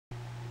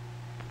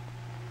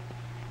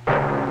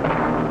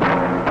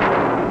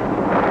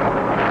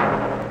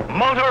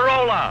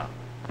Motorola,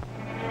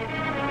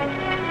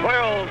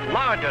 world's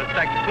largest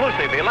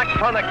exclusive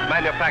electronics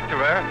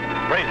manufacturer,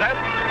 presents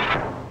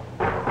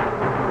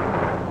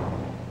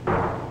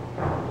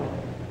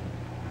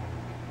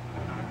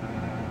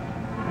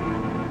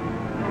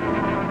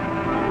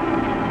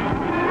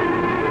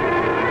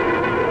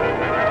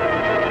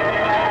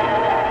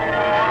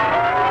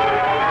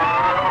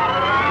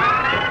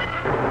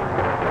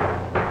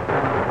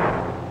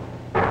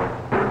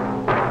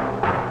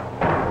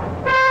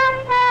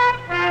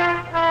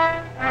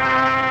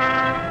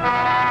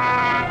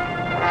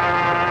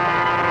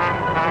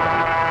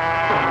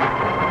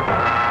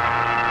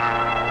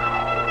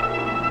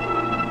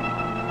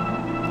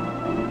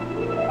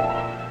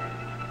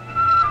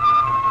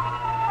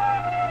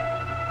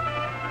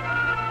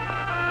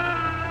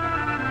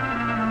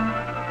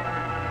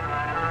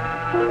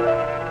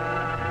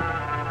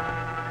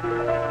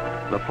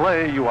The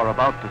play you are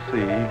about to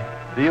see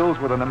deals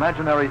with an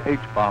imaginary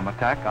H-bomb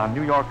attack on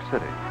New York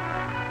City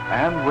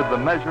and with the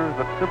measures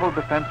that civil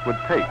defense would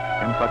take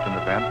in such an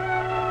event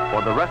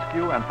for the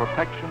rescue and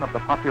protection of the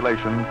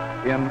population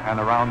in and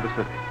around the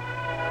city.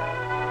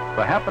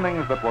 The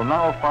happenings that will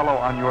now follow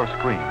on your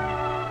screen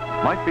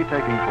might be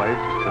taking place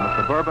in a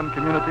suburban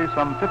community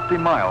some 50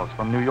 miles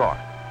from New York,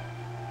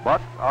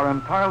 but are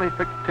entirely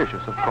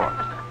fictitious, of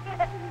course.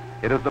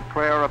 It is the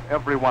prayer of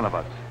every one of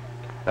us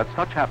that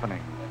such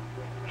happenings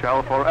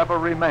shall forever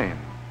remain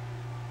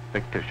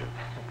fictitious.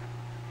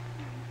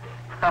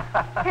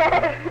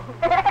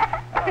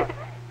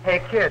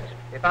 Hey, kids,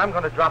 if I'm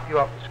going to drop you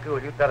off to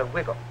school, you'd better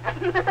wiggle.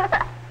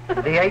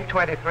 The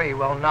 823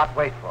 will not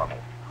wait for me.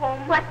 Oh,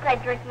 must I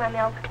drink my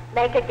milk?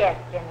 Make a guess,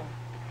 Jimmy.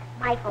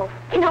 Michael,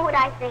 you know what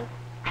I think?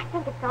 I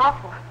think it's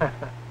awful.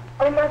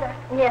 Oh, Mother.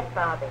 Yes,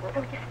 Bobby.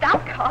 Would you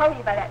stop calling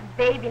me by that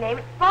baby name?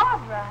 It's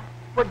Barbara.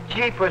 Well,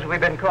 jeepers, we've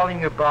been calling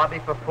you Bobby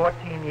for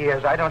 14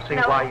 years. I don't see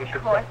why you should...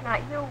 of course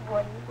not. You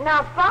wouldn't.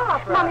 Now,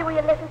 Barbara. Mommy, will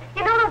you listen?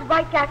 You know those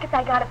white jackets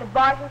I got at the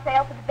bargain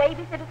sale for the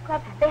Babysitters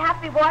Club? They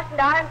have to be washed and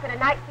ironed for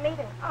tonight's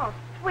meeting. Oh,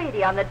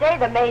 sweetie, on the day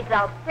the maid's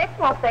out sick,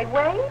 won't they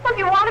wait? Well, if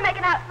you want to make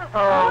an absolute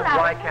Oh,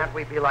 why can't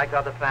we be like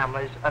other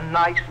families? A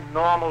nice,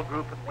 normal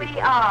group of people.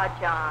 We are,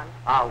 John.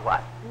 Are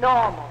what?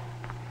 Normal.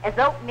 As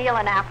oatmeal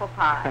and apple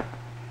pie.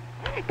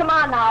 Come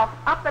on now,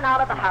 up and out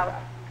of the house.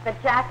 The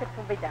jackets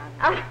will be done.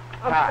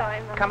 Oh, sorry,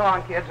 Mom. Come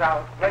on, kids.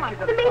 I'll let you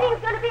to The meeting's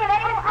going to be at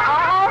 8 o'clock.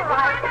 All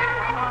right.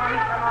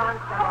 Come on.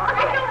 I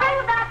don't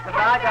know about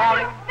Goodbye,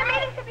 darling. The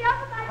meeting should be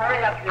over by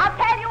Hurry up, I'll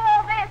tell you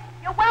all this.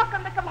 You're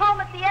welcome to come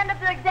home at the end of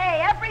the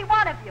day, every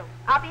one of you.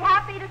 I'll be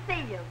happy to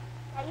see you.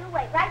 Now, you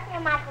wait right there,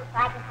 Michael, so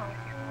I get home.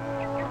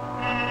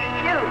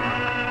 You.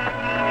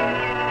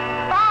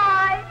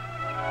 Bye.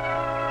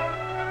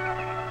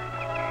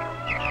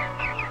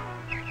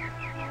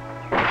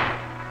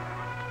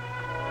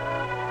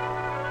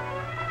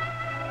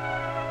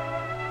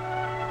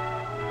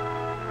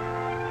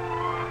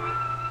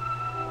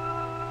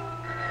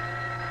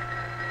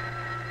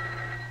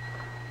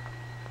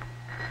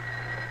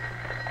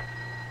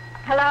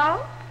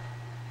 Hello?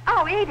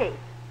 Oh, Edie.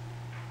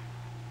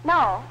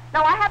 No,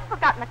 I haven't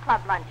forgotten the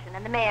club luncheon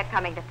and the mayor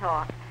coming to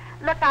talk.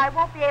 Look, I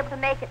won't be able to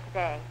make it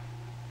today.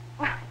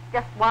 Well, it's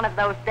just one of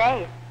those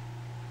days.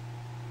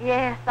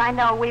 Yes, I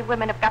know we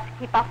women have got to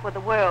keep up with the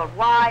world,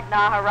 widen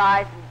our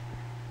horizons.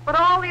 But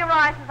all the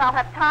horizons I'll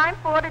have time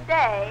for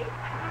today...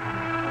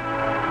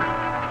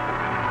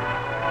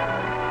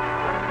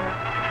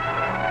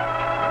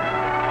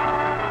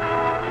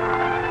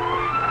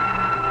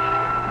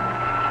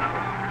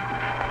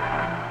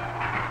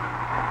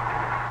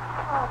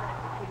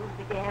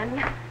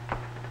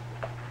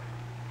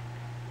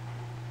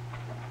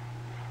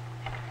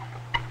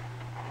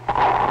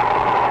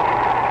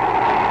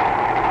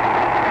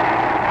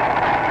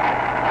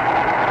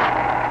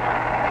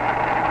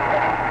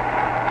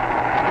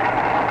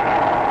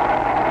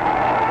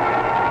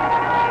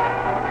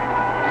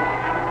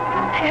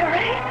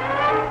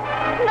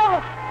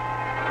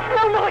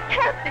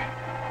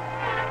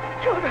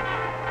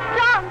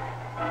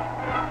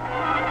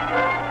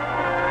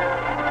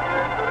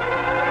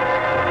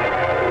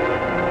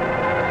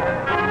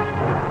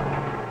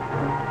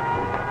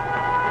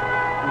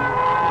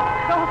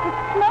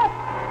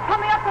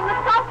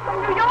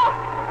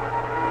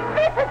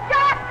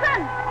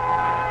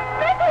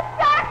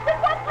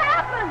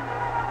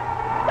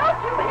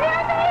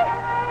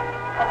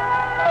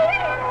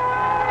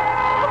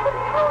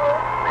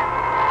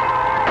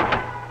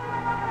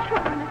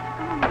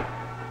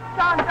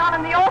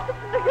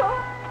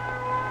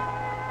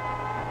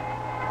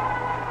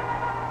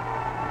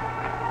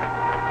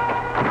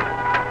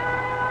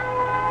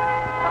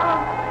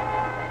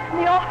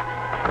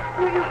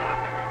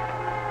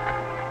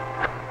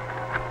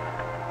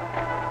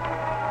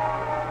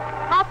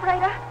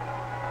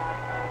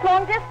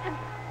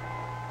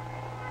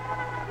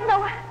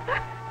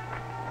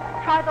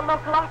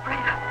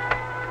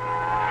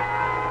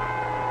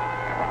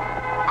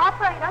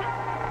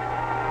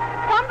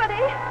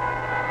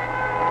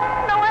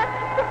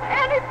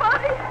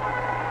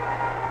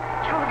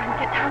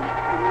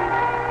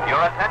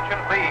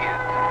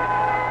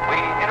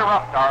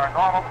 interrupt our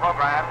normal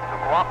program to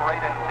cooperate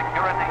in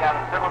security and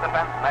civil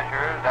defense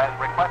measures as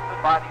requested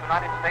by the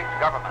United States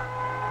government.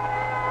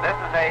 This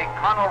is a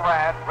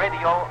Conrad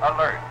radio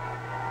alert.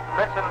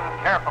 Listen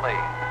carefully.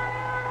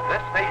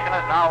 This station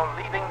is now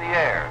leaving the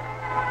air.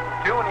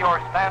 Tune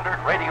your standard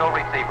radio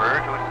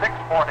receiver to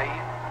 640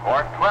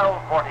 or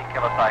 1240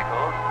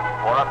 kilocycles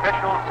for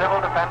official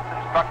civil defense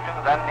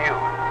instructions and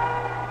news.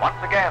 Once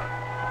again,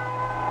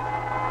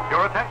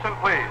 Your attention,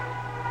 please.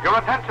 Your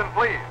attention,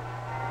 please.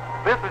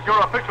 This is your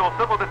official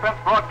civil defense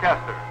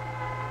broadcaster.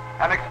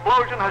 An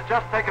explosion has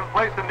just taken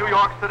place in New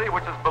York City,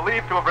 which is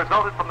believed to have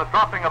resulted from the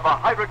dropping of a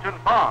hydrogen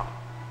bomb.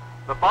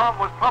 The bomb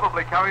was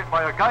probably carried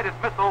by a guided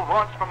missile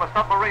launched from a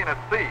submarine at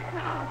sea.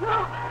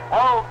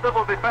 All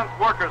civil defense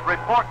workers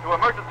report to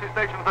emergency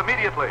stations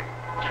immediately.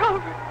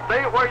 Children.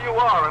 Stay where you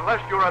are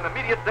unless you're in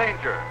immediate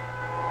danger.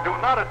 Do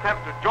not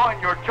attempt to join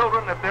your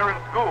children if they're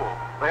in school.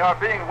 They are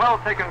being well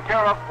taken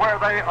care of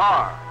where they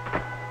are.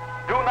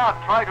 Do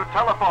not try to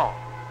telephone.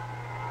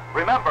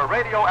 Remember,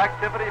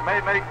 radioactivity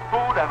may make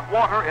food and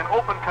water in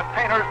open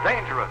containers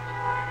dangerous.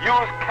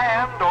 Use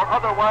canned or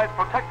otherwise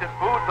protected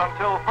foods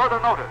until further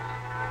notice.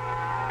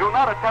 Do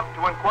not attempt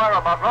to inquire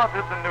about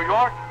relatives in New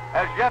York.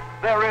 As yet,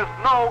 there is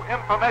no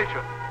information.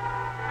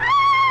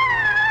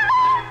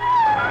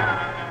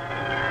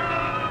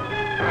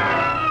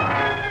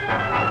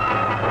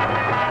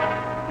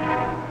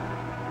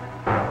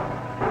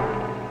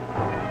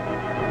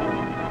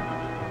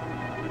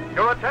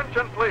 Your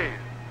attention, please.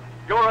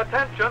 Your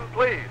attention,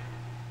 please.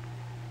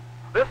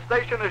 This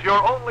station is your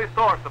only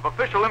source of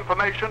official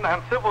information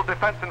and civil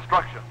defense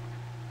instruction.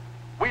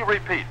 We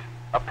repeat,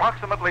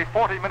 approximately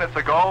 40 minutes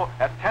ago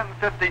at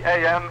 10:50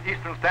 a.m.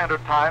 Eastern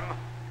Standard Time,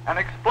 an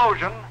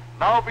explosion,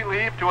 now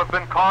believed to have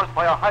been caused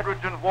by a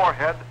hydrogen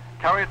warhead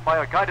carried by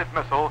a guided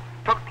missile,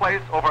 took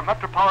place over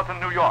metropolitan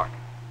New York.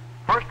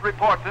 First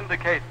reports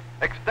indicate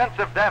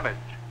extensive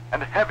damage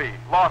and heavy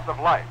loss of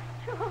life.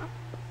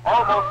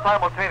 Almost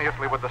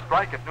simultaneously with the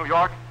strike at New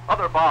York,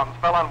 other bombs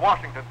fell on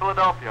Washington,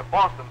 Philadelphia,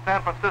 Boston,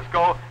 San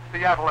Francisco,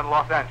 Seattle, and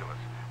Los Angeles.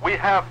 We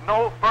have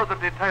no further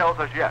details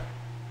as yet.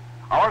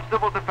 Our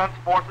civil defense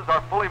forces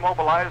are fully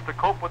mobilized to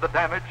cope with the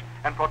damage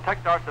and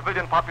protect our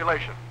civilian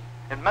population.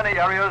 In many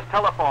areas,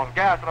 telephone,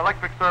 gas, and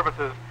electric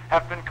services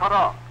have been cut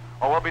off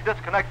or will be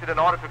disconnected in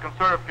order to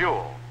conserve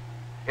fuel.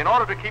 In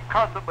order to keep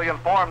constantly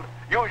informed,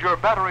 use your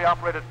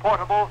battery-operated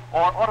portable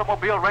or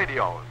automobile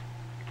radios.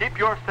 Keep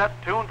your set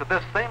tuned to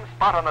this same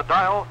spot on the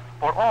dial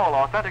for all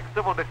authentic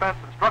civil defense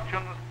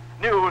instructions,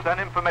 news, and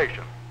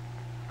information.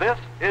 This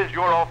is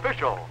your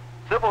official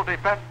civil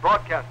defense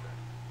broadcaster.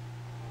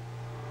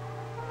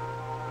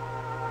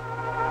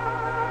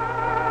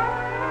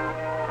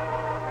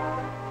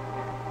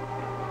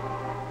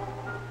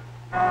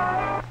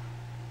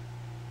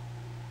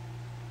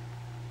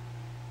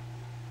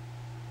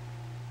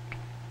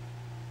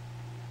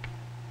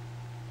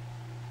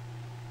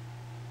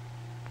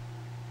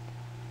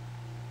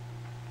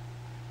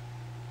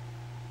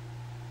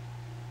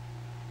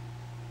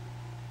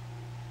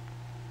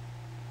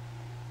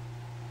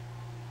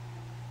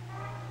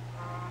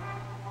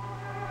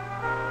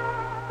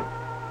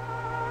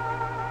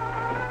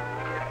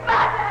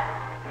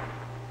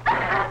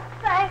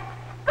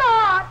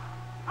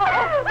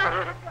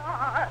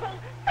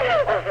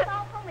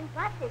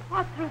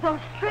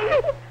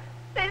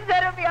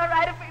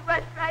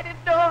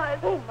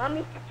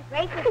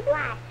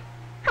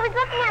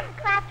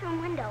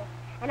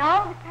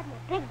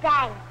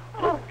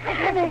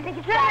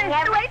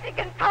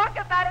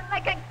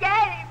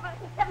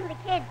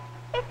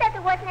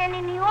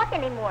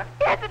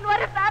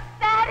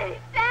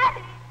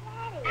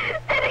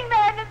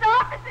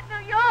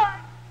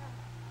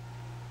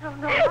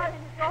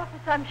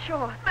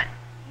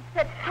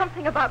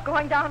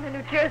 Down to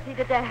New Jersey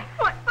today.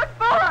 What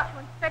for? To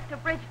inspect a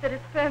bridge that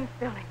his firm's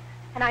building.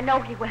 And I know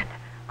he went.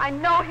 I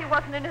know he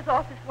wasn't in his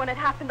office when it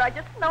happened. I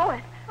just know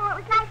it. Well,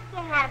 it was nice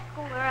getting out of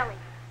school early.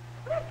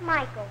 Where's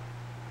Michael?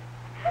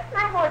 Where's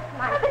my horse,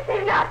 Michael? This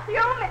is not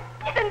human.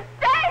 She's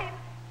insane.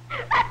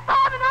 That's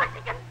all the more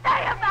she can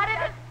say about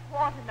it. She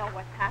wants to know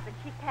what's happened.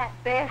 She can't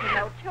bear to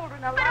know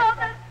children are But all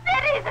the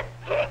cities and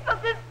people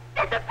just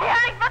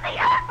disappearing from the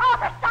earth all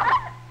of a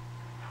sudden.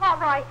 All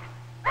right.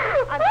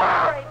 I'm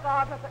sorry,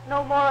 Barbara, but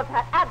no more of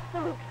that.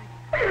 Absolutely.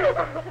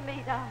 Listen to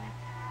me, darling.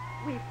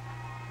 We've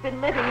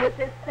been living with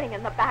this thing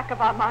in the back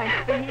of our minds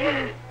for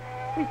years.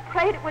 We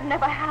prayed it would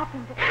never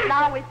happen, but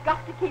now we've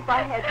got to keep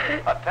our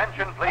heads.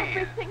 Attention,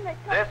 please.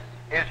 This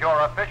is your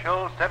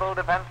official civil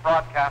defense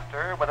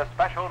broadcaster with a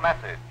special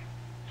message.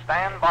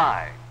 Stand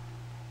by.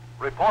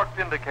 Reports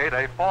indicate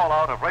a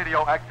fallout of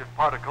radioactive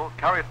particles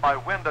carried by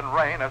wind and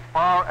rain as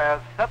far as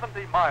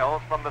 70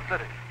 miles from the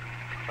city.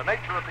 The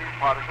nature of these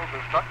particles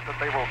is such that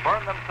they will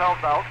burn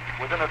themselves out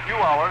within a few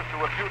hours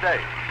to a few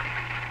days.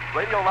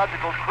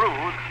 Radiological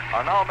crews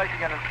are now making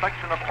an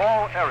inspection of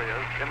all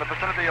areas in the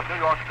vicinity of New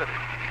York City.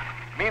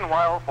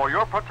 Meanwhile, for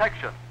your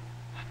protection,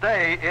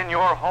 stay in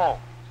your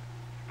homes.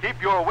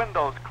 Keep your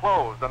windows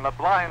closed and the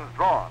blinds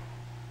drawn.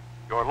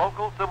 Your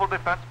local civil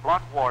defense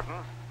block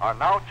wardens are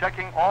now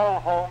checking all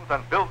homes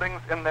and buildings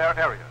in their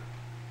areas.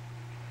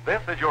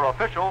 This is your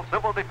official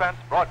civil defense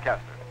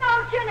broadcaster. No,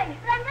 Julie.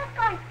 But I'm just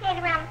going to skate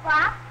around the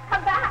block.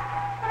 Come back.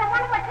 But I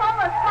wonder what all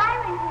those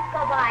sirens just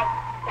go by.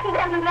 You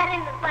haven't met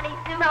in the funny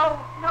suit. No.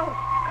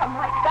 Come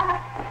right back.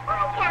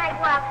 Why can't I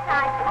go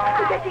outside?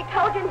 Because he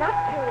told you not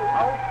to.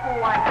 Oh, fool.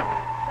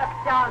 But,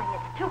 darling,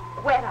 it's too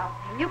wet out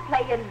there. You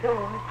play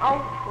indoors. Oh,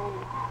 fool.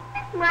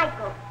 That's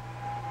Michael.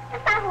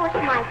 What's that horse,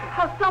 Michael?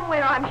 Oh,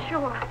 somewhere, I'm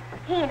sure.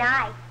 He and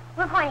I,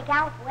 we're going to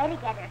gallop away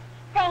together,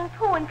 saying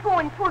poo and poo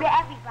and poo to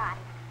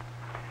everybody.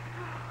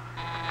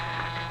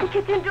 Think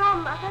you can do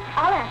him, Mother?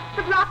 I'll ask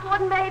the block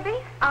warden, maybe.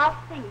 I'll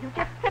see. You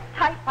just sit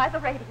tight by the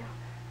radio.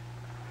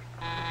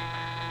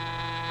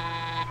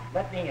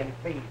 Let me in,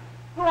 please.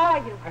 Who are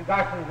you? I'm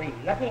Garson Lee.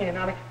 Let me in.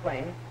 I'll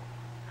explain.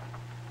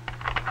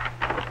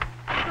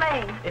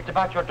 Explain. It's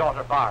about your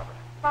daughter, Barbara.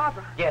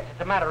 Barbara. Yes,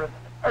 it's a matter of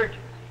urgency.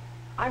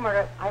 I'm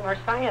her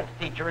science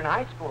teacher in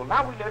high school.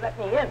 Now will you let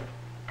me in?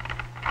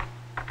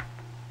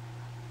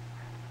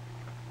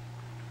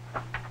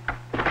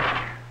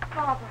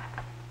 Barbara,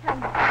 tell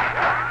me.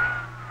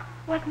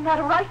 Wasn't that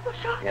a rifle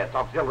shot? Yes,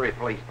 auxiliary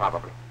police,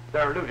 probably.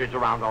 There are looters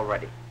around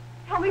already.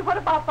 Tell me, what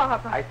about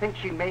Barbara? I think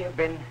she may have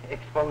been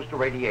exposed to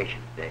radiation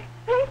today.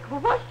 Think,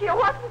 was she or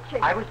wasn't she?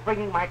 I was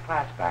bringing my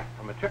class back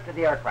from a trip to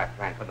the aircraft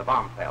plant when the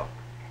bomb fell.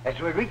 As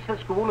we reached the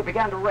school, it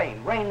began to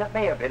rain. Rain that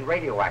may have been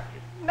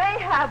radioactive. May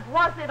have.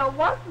 Was it or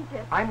wasn't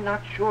it? I'm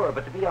not sure,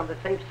 but to be on the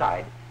safe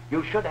side,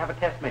 you should have a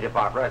test made of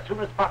Barbara as soon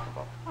as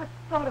possible. What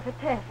sort of a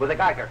test? With a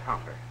Geiger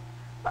counter.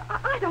 But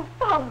I don't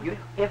follow you.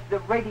 If the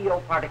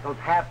radio particles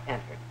have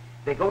entered,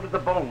 they go to the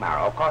bone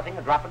marrow, causing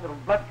a drop in the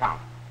blood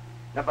count.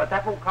 Now, but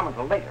that won't come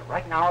until later.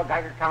 Right now, a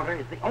Geiger counter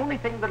is the only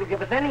thing that'll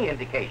give us any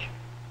indication.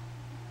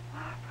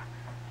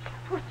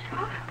 Poor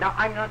child. Now,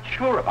 I'm not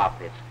sure about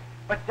this,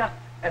 but just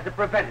as a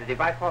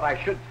preventative, I thought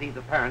I should see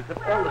the parents of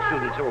all the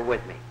students who were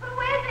with me. Who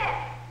is it?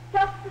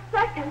 Just a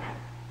second.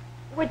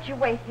 Would you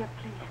wait here,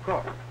 please? Of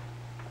course.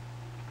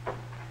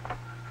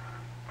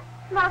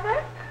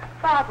 Mother?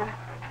 Barbara,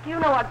 do you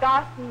know a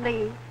Dawson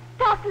Lee?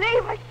 Dawson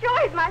Lee? Well, sure,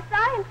 he's my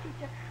science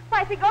teacher.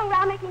 Why, is he going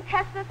around making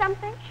tests or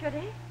something? Should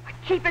he?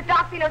 Cheaper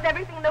Doc, he knows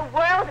everything in the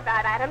world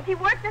about atoms. He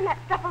worked on that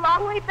stuff a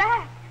long way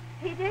back.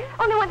 He did?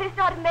 Only when they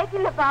started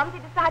making the bombs, he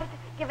decided to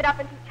give it up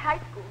and teach high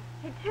school.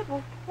 He did?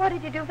 Well, what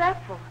did you do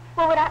that for?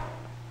 Well,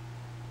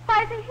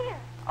 why is he here?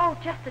 Oh,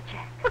 just a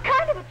check. What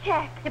kind of a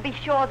check? To be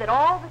sure that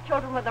all the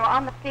children that are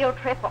on the field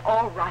trip are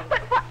all right.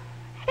 But what?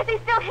 Is he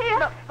still here?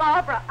 Look,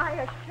 Barbara,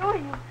 I assure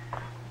you.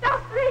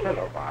 Dawson Lee!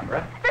 Hello,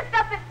 Barbara. The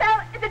stuff that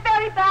fell, is it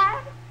very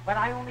bad? But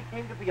I only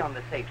came to be on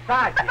the safe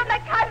side. But from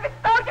that kind of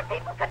exposure,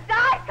 people could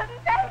die,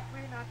 couldn't they? But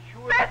we're not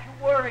sure that you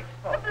were The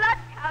exposed. blood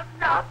count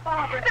dropped.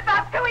 Barbara. In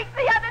about 2 weeks,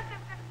 the other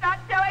symptoms start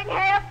showing: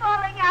 hair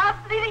falling out,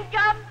 bleeding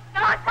gums,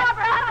 not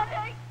Barbara.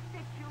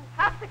 Did you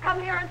have to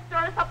come here and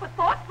stir us up with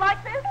thoughts like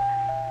this?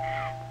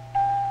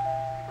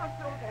 Don't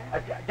do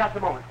that. Just a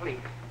moment,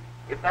 please.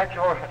 If that's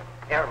your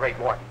air raid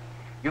warden,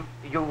 you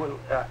will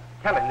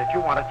tell him that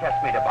you want a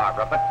test made of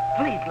Barbara, but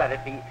please let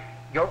it be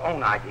your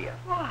own idea.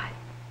 Why?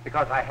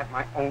 Because I have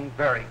my own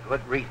very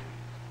good reasons.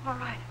 All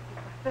right.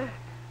 There.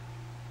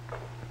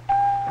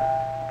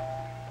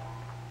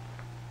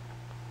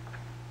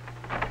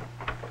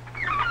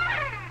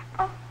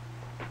 Oh,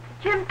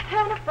 Jim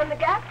Turner from the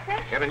gas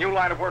station. Get a new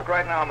line of work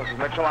right now, Mrs.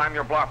 Mitchell. I'm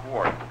your block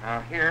warden.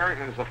 Now, here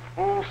is a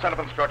full set of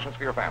instructions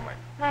for your family.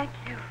 Thank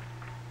you.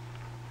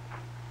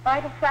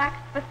 Vital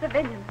facts for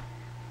civilians.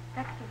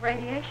 Effects of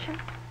radiation.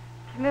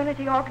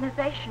 Community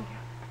organization. You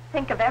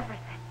think of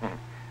everything.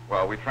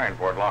 Well, we trained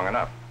for it long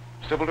enough.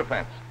 Civil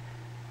defense.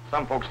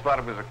 Some folks thought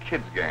it was a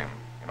kid's game.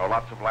 You know,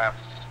 lots of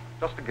laughs.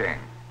 Just a game.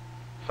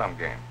 Some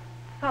game.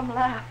 Some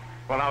laugh.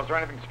 Well, now, is there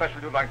anything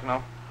special you'd like to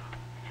know?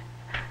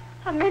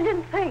 A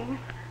million things.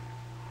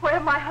 Where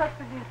my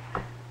husband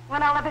is.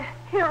 When I'll ever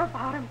hear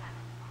about him.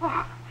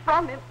 Or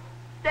from him.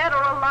 Dead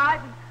or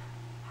alive. And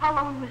how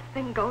long this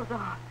thing goes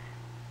on.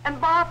 And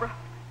Barbara.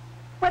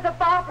 Whether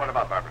Barbara... What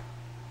about Barbara?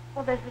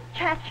 Well, there's a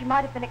chance she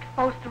might have been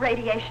exposed to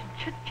radiation.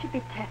 Should she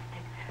be tested?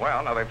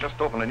 Well, now, they've just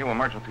opened a new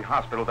emergency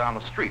hospital down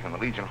the street in the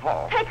Legion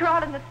Hall. Take her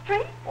out in the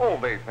street? Oh,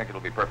 they think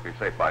it'll be perfectly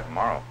safe by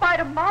tomorrow. By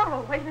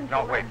tomorrow? Wait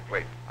until... No,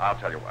 wait. I'll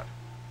tell you what.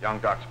 Young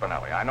Doc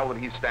Spinelli. I know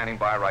that he's standing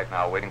by right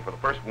now waiting for the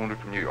first wounded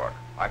from New York.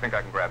 I think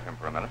I can grab him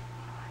for a minute.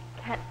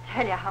 I can't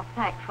tell you how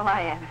thankful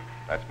I am.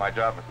 That's my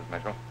job, Mrs.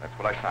 Mitchell. That's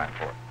what I signed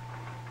for.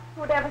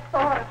 Who'd ever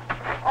thought of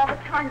all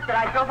the times that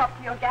I drove up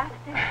to your gas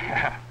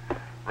station?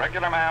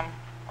 Regular, ma'am,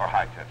 or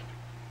high test?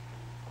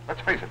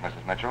 Let's face it,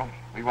 Mrs. Mitchell.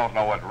 We won't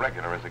know what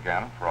regular is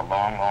again for a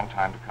long, long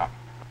time to come.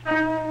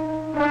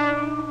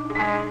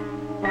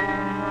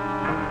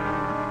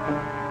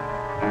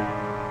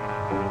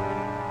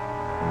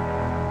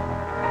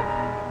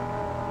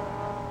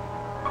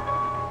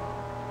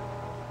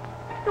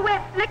 The way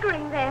it's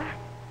flickering there.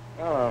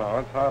 No,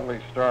 it's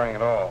hardly stirring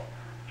at all.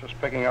 Just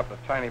picking up the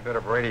tiny bit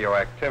of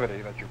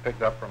radioactivity that you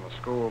picked up from the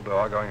school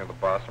door going to the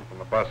bus and from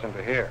the bus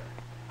into here.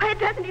 It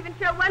doesn't even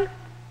show one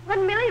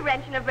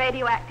millirentgen of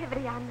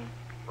radioactivity on me.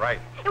 Right.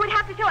 It would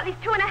have to show at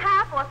least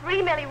 2.5 or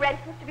 3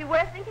 milliroentgens to be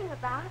worth thinking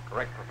about.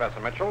 Correct, Professor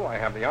Mitchell. I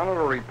have the honor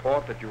to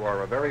report that you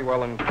are a very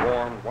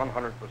well-informed,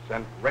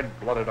 100%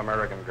 red-blooded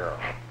American girl.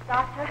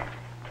 Doctor,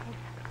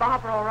 is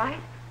Barbara all right?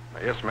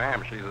 Yes,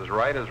 ma'am. She's as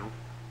right as...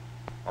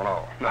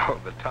 Oh, no.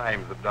 The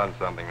Times have done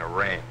something to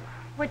Rain.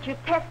 Would you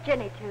test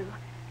Jenny, too?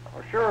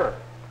 Oh, sure.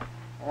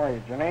 How are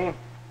you, Jenny?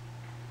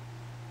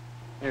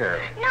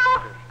 Here. No,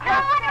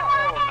 I don't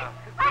want it.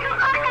 I don't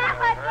want it.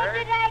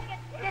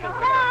 No.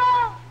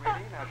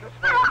 Sweetie, now just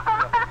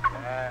hold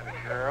that,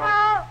 girl.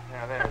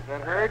 Now, there. Is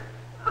that hurt?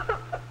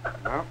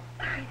 No.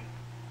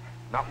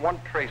 Not one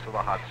trace of the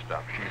hot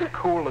stuff. She's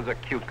cool as a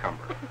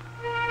cucumber.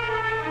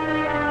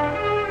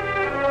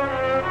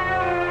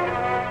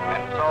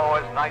 And so,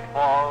 as night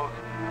falls,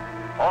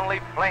 only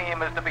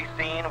flame is to be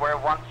seen where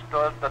once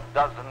stood the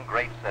dozen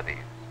great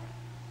cities.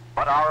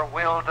 But our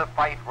will to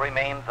fight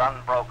remains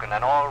unbroken,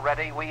 and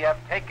already we have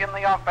taken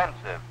the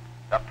offensive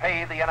to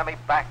pay the enemy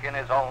back in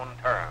his own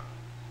terms.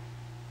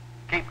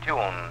 Keep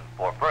tuned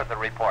for further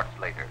reports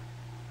later.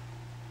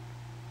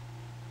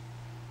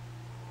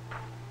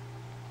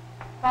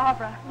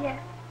 Barbara. Yes.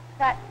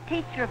 That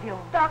teacher of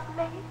yours. Dr.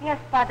 Lady? Yes,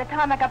 by the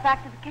time I got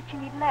back to the kitchen,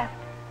 he'd left.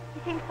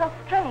 He seemed so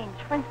strange.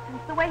 For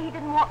instance, the way he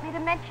didn't want me to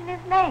mention his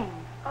name.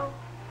 Oh,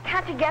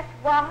 can't you guess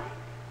why?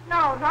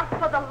 No, not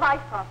for the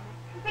life of me.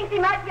 He thinks he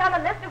might be on a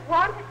list of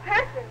wanted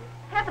persons.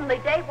 Heavenly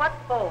day, what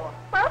for?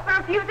 Well, for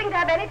refusing to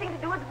have anything to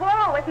do with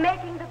war, with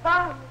making the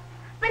bombs.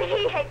 But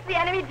he hates the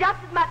enemy just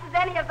as much as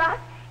any of us.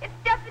 It's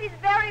just that he's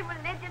very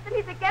religious and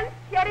he's against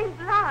shedding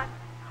blood.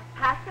 A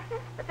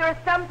pacifist? But there are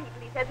some people,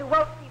 he says, who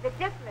won't see the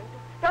difference,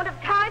 who don't have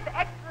time for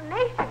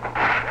explanations.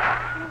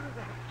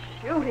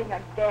 Shooting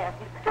again.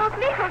 Doc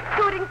Nichols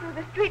shooting through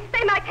the streets.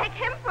 They might take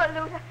him for a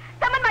looter.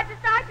 Someone might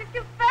decide to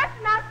shoot first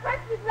and ask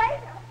questions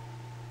later.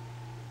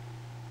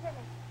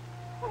 Jenny.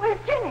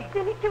 Where's Jenny?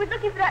 Jenny, she was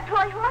looking for that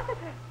toy horse of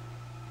hers.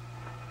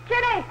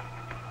 Jenny!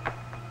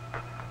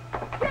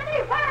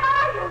 Jenny, where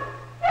are you?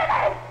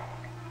 Jenny!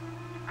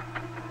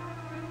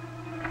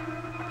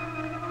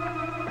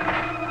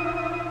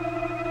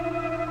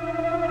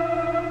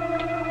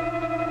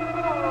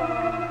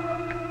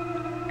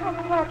 Oh,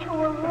 I thought you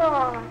were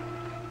lost.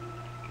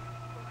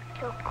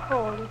 So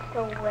cold and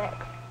so wet.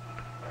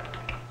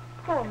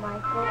 Oh,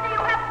 Michael. You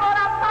haven't gone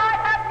outside,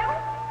 have you?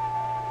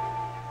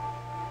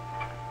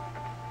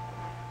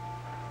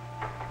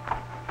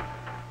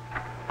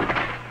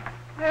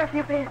 Where have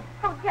you been?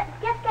 Oh,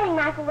 just getting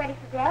Michael ready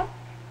for bed.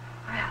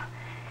 Well,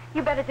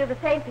 you better do the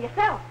same for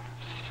yourself.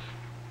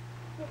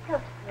 You're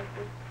so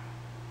sleepy.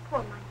 Poor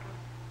Michael.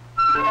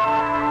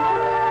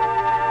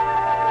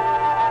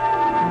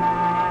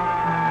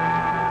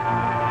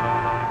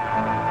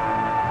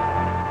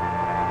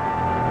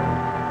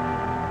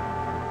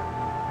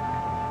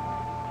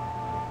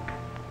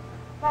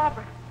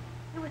 Barbara,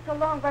 you were so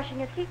long brushing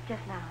your teeth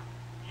just now.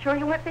 Sure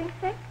you weren't being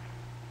sick?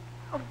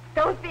 Oh,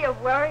 don't be a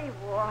worry,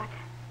 Ward.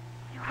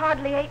 You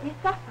hardly ate any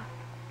supper.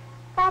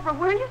 Barbara,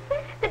 were you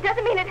sick? That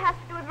doesn't mean it has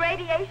to do with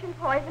radiation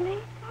poisoning.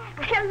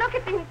 Here, look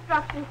at the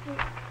instruction sheet.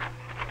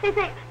 They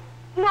say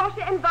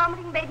nausea and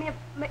vomiting made me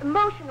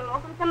emotional or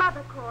from some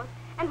other cause,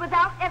 and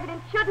without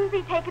evidence shouldn't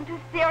be taken too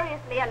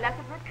seriously unless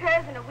it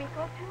recurs in a week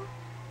or two.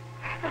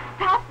 So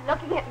stop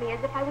looking at me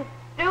as if I was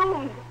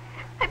doomed.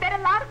 I bet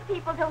a lot of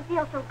people don't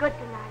feel so good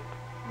tonight.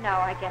 No,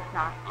 I guess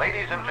not.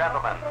 Ladies and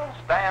gentlemen,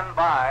 stand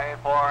by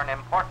for an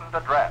important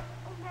address.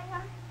 Oh, may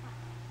I?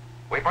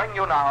 We bring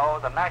you now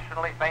the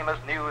nationally famous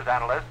news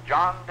analyst,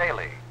 John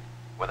Daly,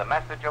 with a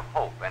message of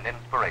hope and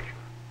inspiration.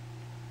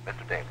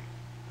 Mr. Daly.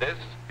 This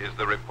is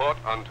the report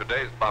on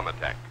today's bomb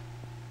attack.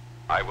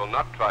 I will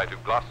not try to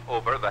gloss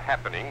over the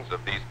happenings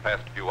of these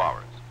past few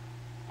hours.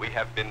 We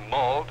have been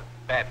mauled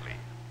badly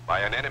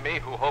by an enemy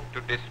who hoped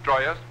to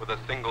destroy us with a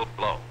single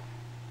blow.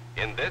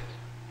 In this,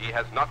 he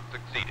has not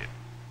succeeded.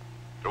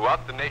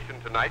 Throughout the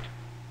nation tonight,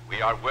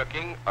 we are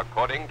working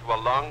according to a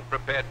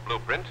long-prepared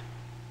blueprint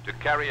to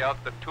carry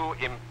out the two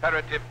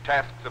imperative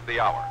tasks of the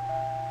hour.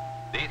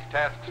 These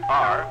tasks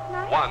are,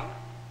 1,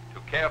 to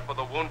care for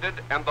the wounded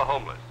and the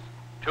homeless.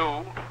 2,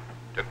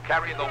 to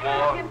carry the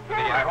war to the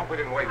I hope we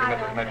didn't wake you,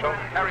 Mrs. Mitchell.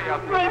 carry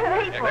out the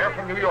They're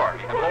from New York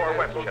and Lower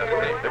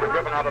Westchester. They were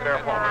driven out of their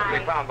homes.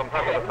 We found them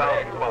hundreds of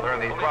thousands while they're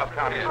in these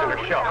cross-county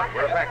center shelters.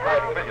 We're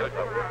evacuating millions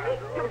of them.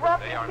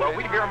 Well,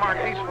 we've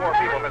earmarked these 4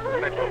 people,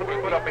 Mrs. Mitchell, to be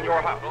put up in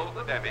your house.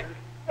 the damage.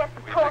 Yes,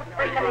 of course.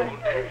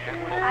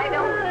 I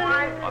don't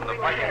want On the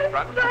fighting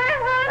front, to.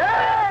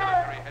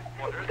 military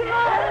headquarters,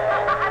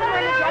 I'm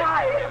going to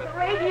die. The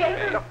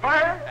radiation. The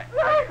fire?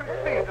 I could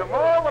see them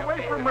all the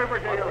way from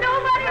Riverdale.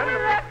 Nobody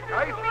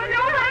electrocuted me.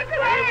 Nobody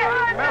could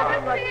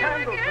Melting like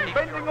candles and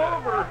bending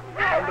over.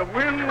 And the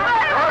wind was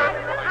hard.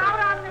 Out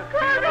on the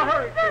curb.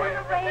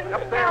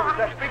 Up there was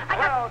that big I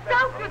cloud. got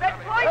soaked with that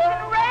poison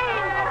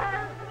rain.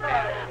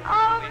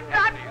 Oh,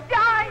 I'm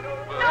dying.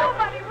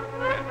 Nobody was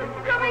listening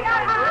to me.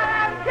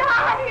 I'm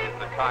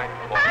dying. the time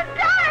for I'm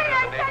dying.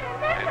 I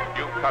determination can't and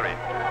due courage.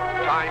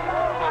 Time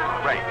to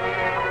break.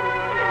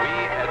 We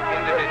as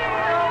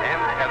individuals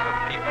and as a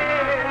people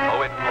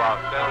owe it to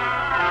ourselves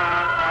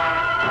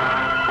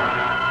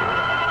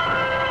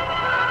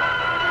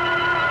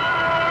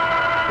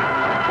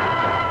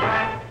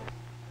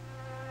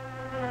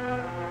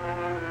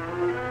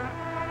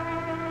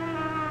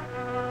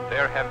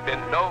there have been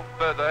no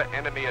further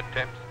enemy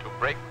attempts to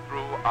break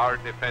through our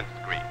defense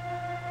screen,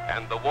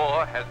 and the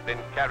war has been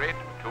carried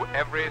to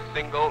every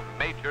single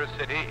major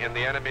city in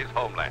the enemy's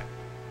homeland.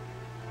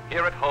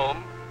 Here at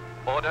home,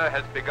 order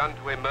has begun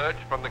to emerge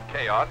from the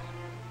chaos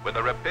with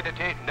a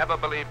rapidity never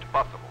believed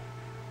possible.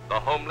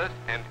 The homeless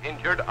and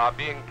injured are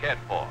being cared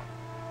for.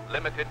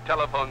 Limited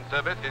telephone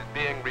service is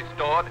being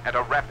restored at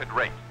a rapid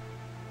rate.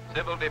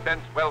 Civil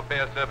defense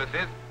welfare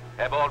services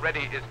have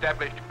already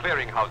established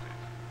clearinghouses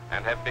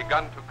and have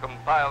begun to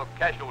compile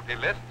casualty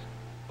lists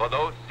for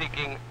those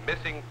seeking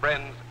missing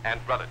friends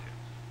and relatives.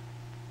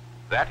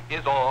 That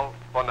is all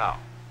for now.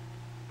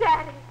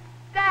 Daddy!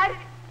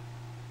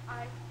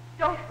 I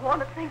don't want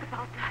to think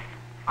about that.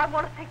 I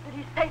want to think that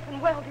he's safe and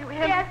well, do you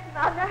hear me? Yes,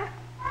 Mother.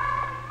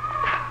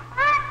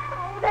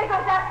 Oh, there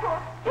goes that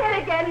poor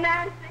kid again,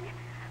 Nancy.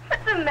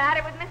 What's the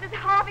matter with Mrs.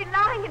 Harvey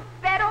lying in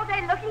bed all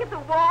day looking at the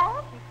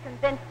wall? She's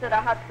convinced that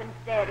her husband's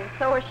dead, and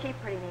so is she,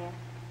 pretty near.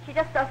 She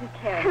just doesn't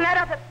care. Let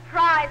her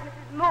surprise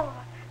Mrs. Moore.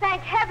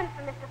 Thank heaven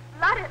for Mr.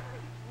 Flood, at least.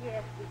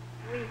 Yes, he's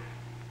sweet.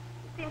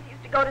 He seems he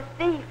used to go to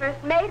sea,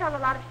 first mate on a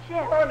lot of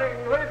ships.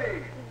 Morning,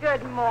 lady.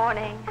 Good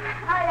morning.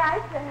 Aye,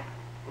 sir.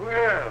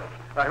 Well,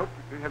 I hope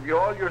have you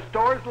all your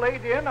stores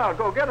laid in? I'll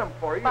go get them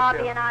for you.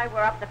 Bobby and I were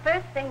up the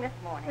first thing this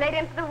morning. Laid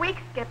in for the week,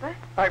 Skipper.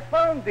 I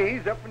found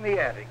these up in the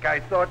attic.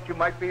 I thought you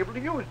might be able to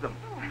use them.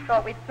 I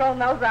thought we'd thrown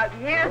those out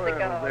years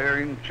ago. They're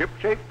in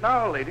ship-shape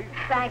now, lady.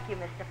 Thank you,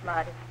 Mr.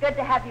 Flood. It's good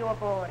to have you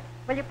aboard.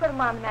 Will you put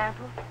them on the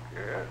mantel?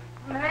 Yes.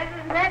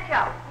 Mrs.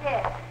 Mitchell.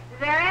 Yes. Is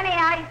there any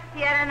ice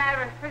yet in that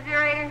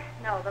refrigerator?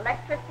 No, the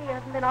electricity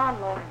hasn't been on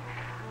long.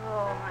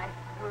 Oh, my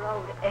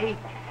throat aches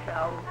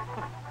so.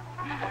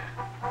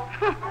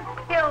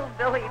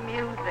 Hillbilly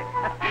music.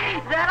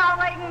 Is that all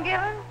they can give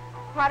us?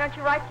 Why don't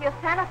you write to your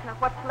senator?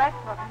 What's left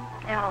of him?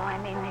 Oh, I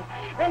mean,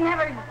 they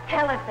never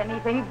tell us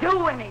anything,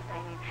 do anything.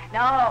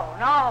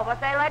 No, but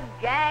they let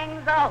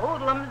gangs of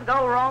hoodlums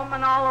go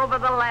roaming all over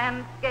the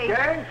landscape.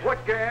 Gangs?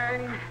 What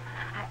gangs?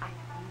 I see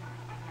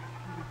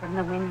them from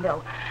the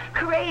window.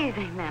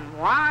 Crazy men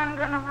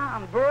wandering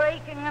around,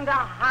 breaking into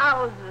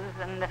houses,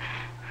 and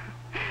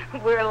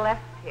we're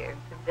left here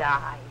to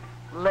die,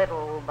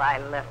 little by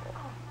little.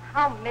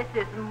 How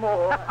Mrs.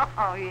 Moore.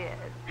 Oh, yes.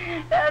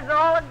 That's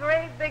all a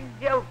great big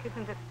joke,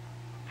 isn't it?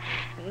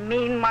 And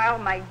meanwhile,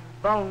 my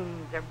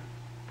bones are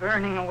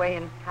burning away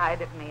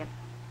inside of me. And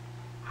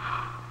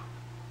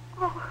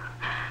oh,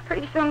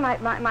 pretty soon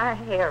my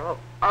hair will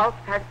all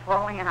start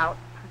falling out.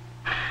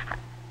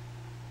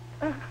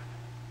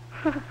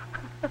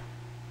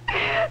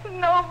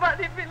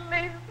 Nobody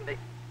believes me.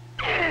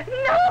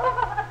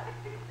 Nobody.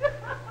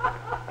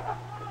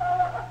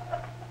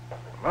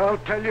 I'll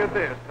tell you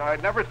this.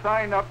 I'd never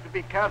sign up to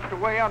be cast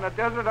away on a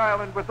desert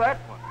island with that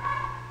one.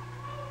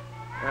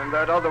 And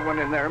that other one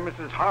in there,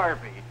 Mrs.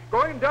 Harvey.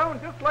 Going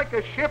down just like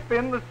a ship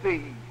in the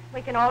sea.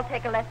 We can all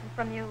take a lesson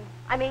from you.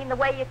 I mean, the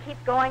way you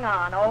keep going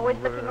on, always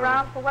looking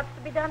around for what's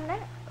to be done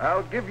next.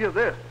 I'll give you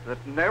this,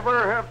 that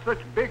never have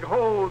such big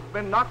holes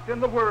been knocked in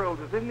the world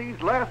as in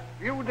these last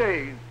few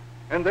days.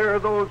 And there are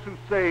those who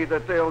say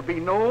that there'll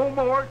be no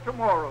more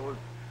tomorrows.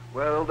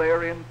 Well,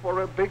 they're in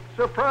for a big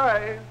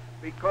surprise,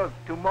 because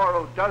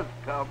tomorrow does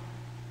come.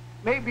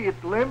 Maybe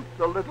it limps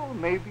a little,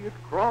 maybe it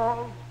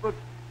crawls, but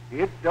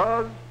it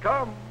does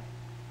come.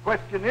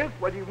 Question is,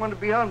 whether you want to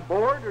be on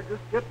board or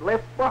just get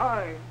left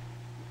behind.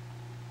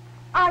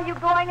 Are you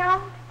going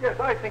out? Yes,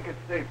 I think it's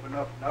safe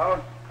enough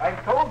now. I'm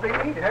told they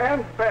need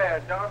hands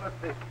bad down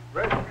at the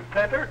rescue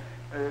center.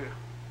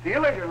 See you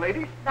later,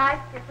 ladies. Bye,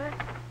 Skipper.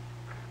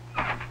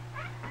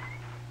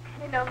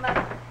 You know,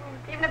 Mother,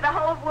 even if the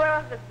whole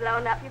world was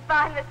blown up, you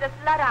find Mr.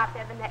 Flood out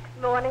there the next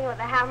morning with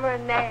a hammer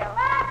and nail.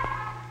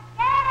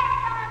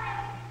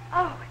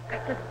 Oh, we've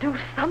got to do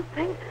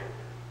something.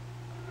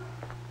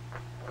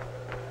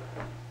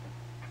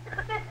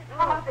 Mrs.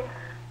 Harvey,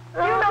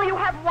 you know you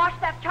haven't washed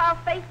that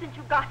child's face since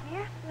you got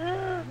here.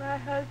 My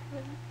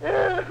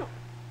husband.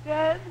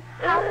 Dead?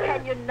 How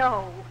can you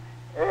know?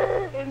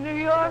 In New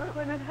York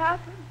when it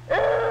happened.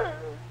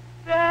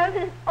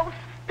 Dead. Oh,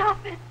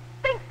 stop it.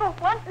 Think for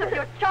once of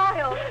your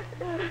child.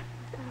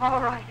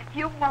 All right, if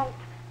you won't.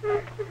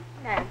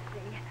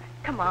 Nancy,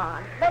 come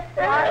on. Let's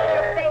wash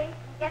your face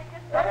and get you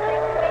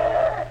something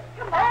clean.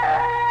 Come on.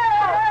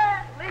 Oh,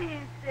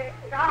 please, dear.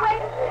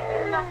 Wait a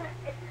second.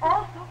 It's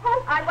all so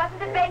hopeless. I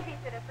wasn't a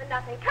babysitter for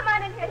nothing. Come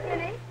on in here,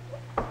 Jenny.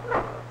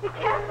 Be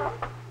careful.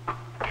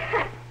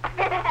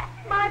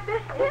 My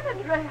best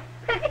dinner dress.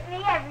 Look at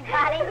me,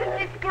 everybody.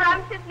 Isn't it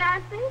scrumptious,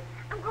 Nancy?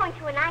 I'm going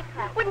to a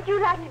nightclub. Wouldn't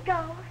you like to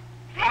go?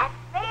 Dress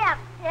me up,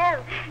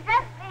 too.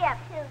 Dress me up,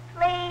 too,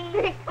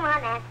 please. Come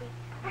on, Nancy.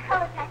 What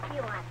color dress do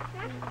you want?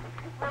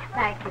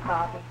 Thank you,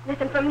 Bobby.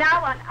 Listen, from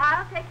now on,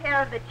 I'll take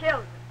care of the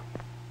children.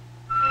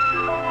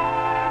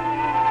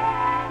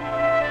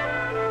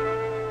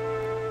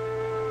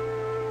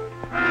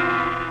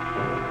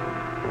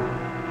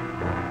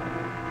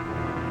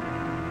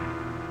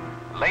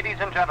 Ladies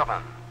and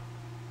gentlemen,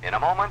 in a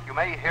moment you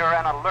may hear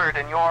an alert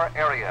in your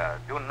area.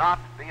 Do not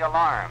be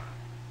alarmed.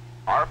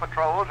 Our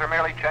patrols are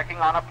merely checking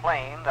on a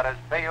plane that has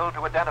failed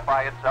to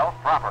identify itself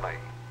properly.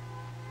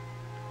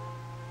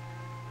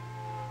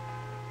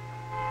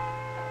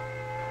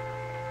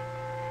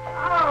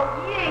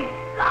 Oh, ye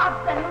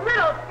sobs and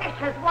little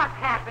fishes, what's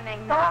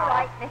happening now? All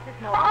right, Mrs.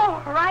 Moore.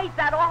 All right,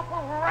 that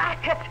awful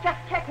racket. Just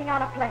checking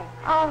on a plane.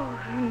 Oh,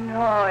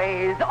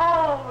 noise.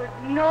 Oh,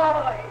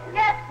 noise.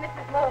 Yes,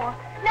 Mrs. Moore.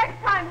 Next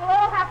time we'll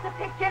all have to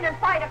pitch in and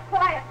fight a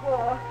quiet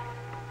war.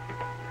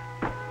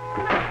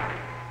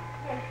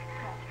 Yes,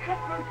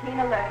 just routine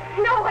alert.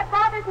 No, what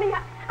bothers me,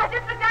 I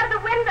just looked out of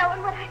the window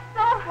and what I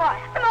saw. What?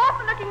 Some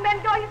awful-looking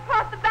men going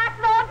across the back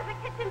lawn to the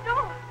kitchen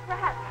door.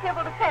 Perhaps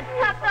civil defense.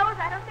 Not those,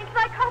 I don't think.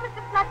 Shall I call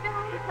Mr. Fletcher?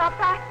 He's not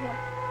back yet.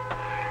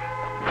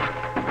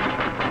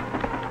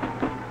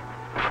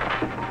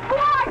 Who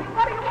are you?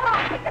 What do you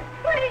want?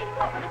 Please,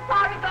 what was the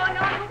sorry going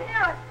on in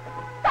here?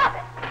 Stop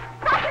it!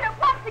 Stop it at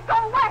once and go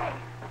away!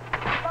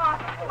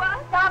 Father. What?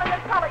 Down in the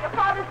cellar, your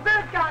father's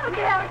bird gun.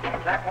 Yeah.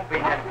 That won't be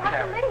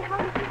necessary.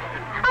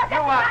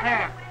 You out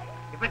there.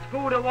 If it's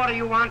food or water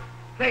you want,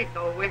 say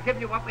so. We'll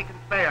give you what we can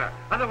spare.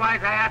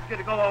 Otherwise, I ask you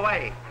to go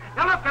away.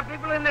 Now look, the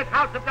people in this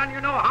house have done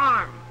you no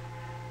harm.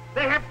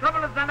 They have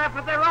troubles enough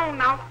of their own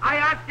now. I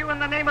ask you in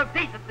the name of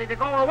decency to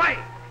go away.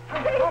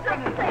 Maybe they'll let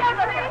me to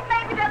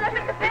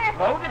bed.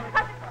 Loaded?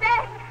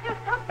 Understand? Do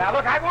something. Now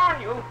look, I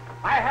warn you.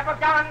 I have a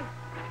gun.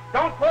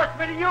 Don't force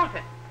me to use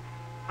it.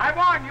 I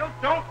warn you,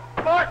 don't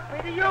force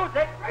me to use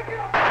it.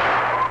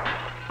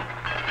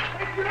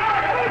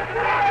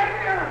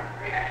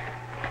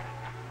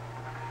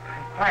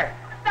 Fire.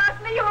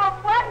 Doctor, you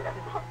are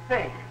wonderful.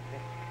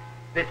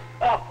 This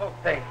awful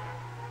thing.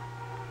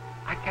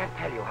 I can't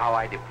tell you how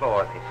I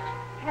deplore this.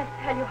 Can't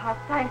tell you how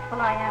thankful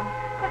I am.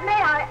 But may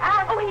I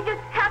ask? Oh, he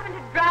just happened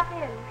to drop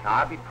in.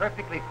 Now, I'll be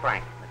perfectly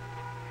frank, Miss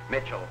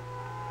Mitchell.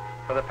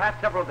 For the past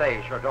several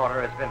days, your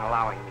daughter has been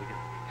allowing me to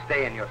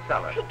stay in your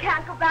cellar. He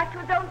can't go back to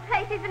his own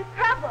place. He's in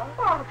trouble.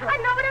 Barbara. I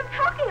know what I'm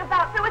talking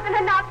about. There was an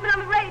announcement on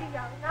the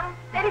radio. No?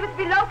 Said he was to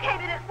be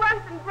located at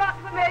once and brought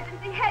to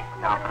emergency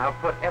headquarters. Now, I'll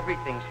put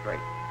everything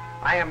straight.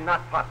 I am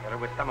not popular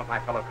with some of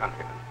my fellow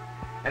countrymen.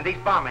 And these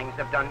bombings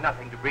have done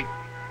nothing to breed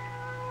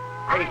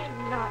patience.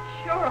 I'm not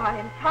sure I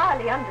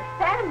entirely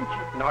understand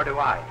you. Nor do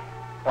I.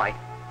 Quite.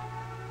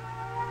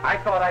 I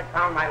thought I'd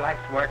found my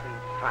life's work in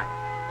science.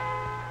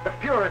 The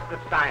purest of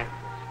sciences.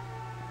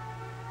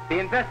 The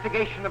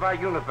investigation of our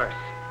universe.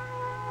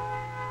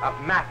 Of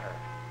matter.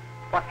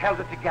 What held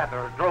it together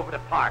or drove it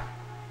apart.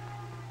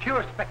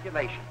 Pure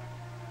speculation.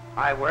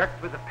 I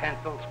worked with a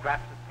pencil,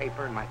 scraps of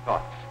paper, and my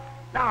thoughts.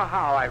 Now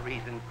how, I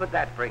reasoned, could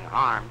that bring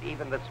harm to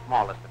even the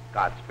smallest of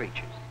God's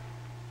creatures?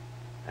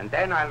 And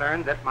then I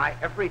learned that my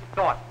every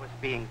thought was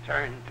being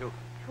turned to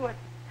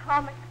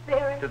Atomic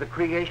theory. the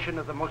creation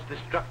of the most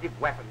destructive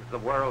weapons the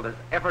world has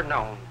ever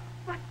known.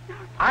 But,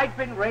 Doctor, I'd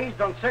been raised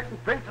on certain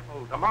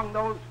principles, among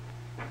those,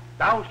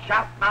 thou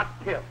shalt not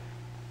kill.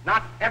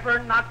 Not ever,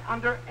 not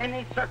under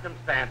any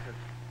circumstances.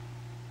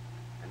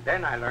 And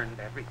then I learned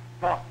every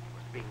thought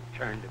was being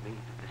turned to means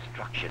of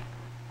destruction.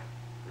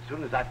 As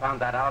soon as I found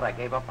that out, I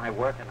gave up my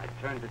work and I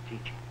turned to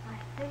teaching.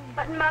 I see.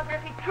 But, Mother,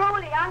 if he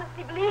truly,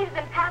 honestly believes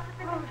in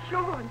pacifism... Oh,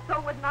 sure, and so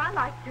wouldn't I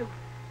like to.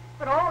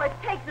 But all it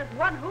takes is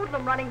one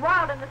hoodlum running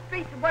wild in the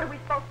streets, and what are we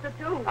supposed to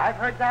do? I've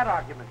heard that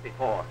argument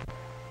before.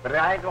 But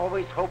I'd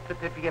always hoped that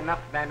there'd be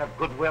enough men of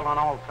goodwill on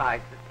all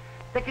sides that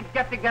they could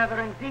get together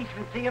in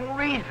decency and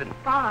reason.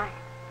 Fine.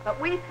 But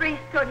we three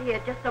stood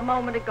here just a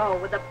moment ago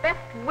with the best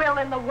will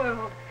in the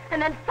world.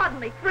 And then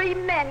suddenly 3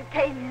 men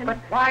came in. But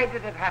why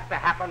did it have to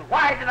happen?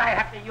 Why did I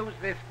have to use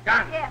this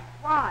gun? Yes,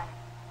 why?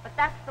 But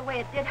that's the way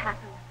it did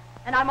happen.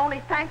 And I'm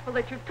only thankful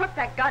that you took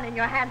that gun in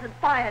your hands and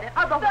fired it.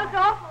 Otherwise...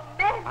 Those awful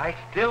men. I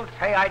still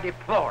say I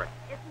deplore it.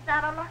 Isn't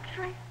that a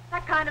luxury?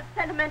 That kind of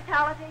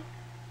sentimentality?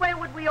 Where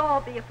would we all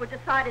be if we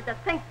decided to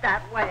think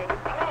that way?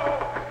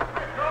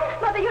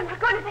 Mother, you're not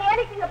going to say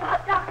anything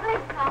about Doc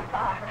Lynn. Now,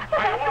 Barbara. But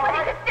after what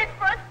he just did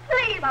for us,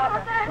 please,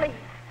 Barbara, Mother. please.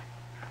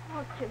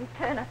 Oh, Jim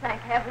Turner,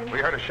 thank heaven. We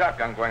heard a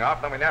shotgun going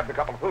off, then we nabbed a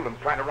couple of hoodlums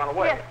trying to run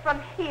away. Yes, from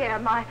here,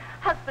 my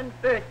husband's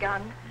bird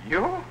gun.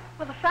 You?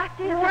 Well, the fact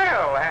is...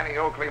 Well, Annie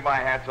Oakley, my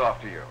hat's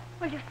off to you.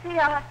 Well, you see,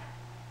 I...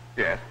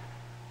 Yes?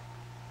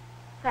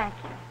 Thank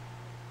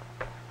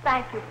you.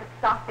 Thank you for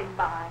stopping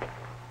by.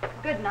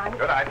 Good night.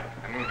 Good night,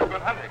 and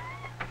good hunting.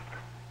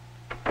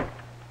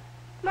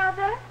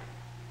 Mother?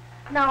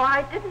 No,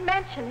 I didn't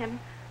mention him.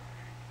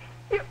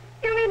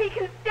 You mean he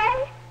can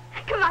stay?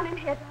 Come on in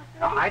here, Doctor.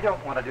 No, I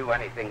don't want to do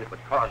anything that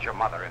would cause your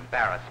mother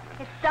embarrassment.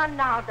 It's done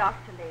now,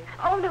 Dr. Lee.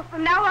 Oh, no,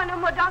 from now on, no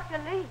more Dr.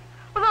 Lee.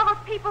 With all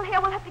those people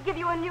here, we'll have to give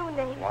you a new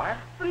name. What?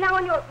 From now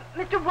on, you're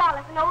Mr.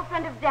 Wallace, an old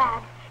friend of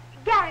Dad.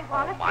 Gary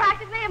Wallace, my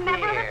practically a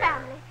member of the dear.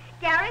 family.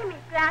 Gary,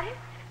 meet Gladys.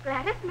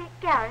 Gladys, meet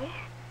Gary.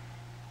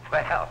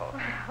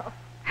 Well,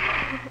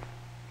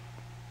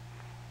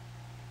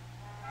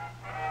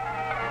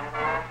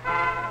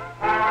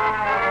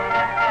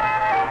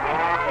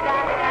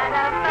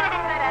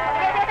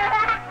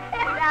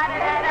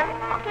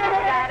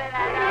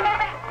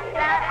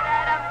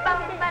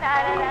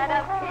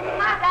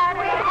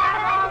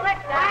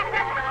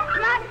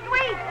 Not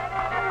sweet.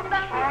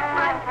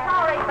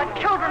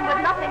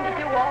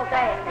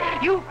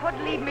 You could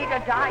leave me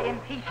to die in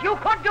peace. You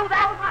could do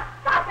that.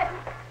 Stop it.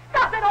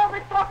 Stop it, all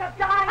this talk of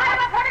dying. I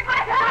haven't heard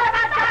about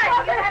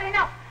dying. You've had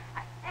enough.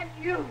 And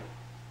you,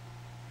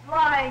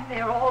 lying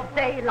there all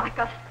day like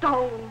a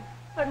stone.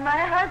 But my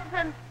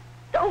husband,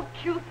 don't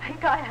you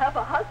think I have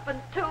a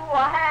husband, too, or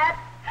had?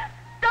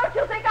 Don't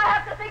you think I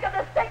have to think of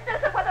the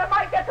sickness and whether it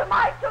might get to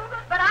my children?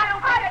 But I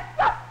don't think it's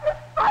just as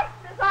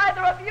frightened as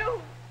either of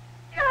you.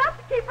 You have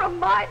to keep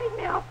reminding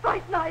me how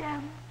frightened I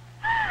am.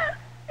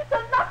 It's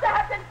enough to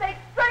have them take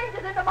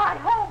strangers into my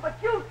home, but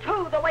you,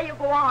 too, the way you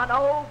go on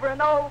over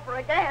and over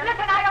again.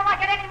 Listen, I don't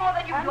like it any more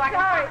than you do. I'm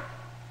sorry.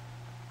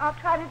 I'll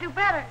try to do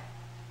better.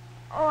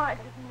 Oh, I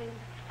didn't mean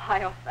to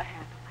fly off the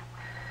handle.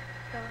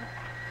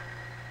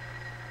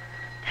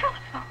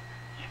 Telephone.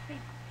 Yes,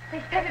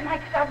 they said it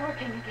might start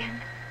working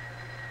again.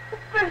 The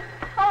first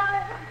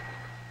time.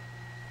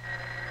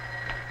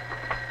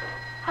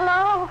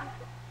 Hello?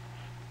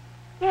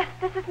 Yes,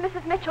 this is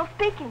Mrs. Mitchell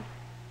speaking.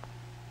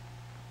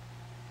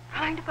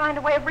 Trying to find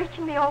a way of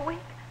reaching me all week?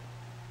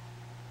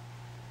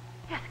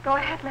 Yes, go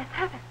ahead, let's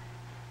have it.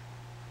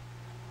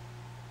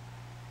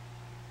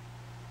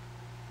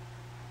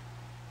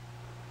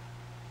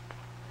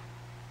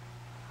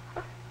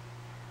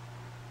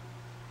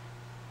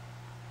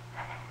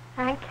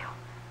 Thank you.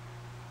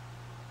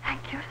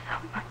 Thank you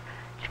so much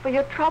for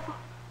your trouble.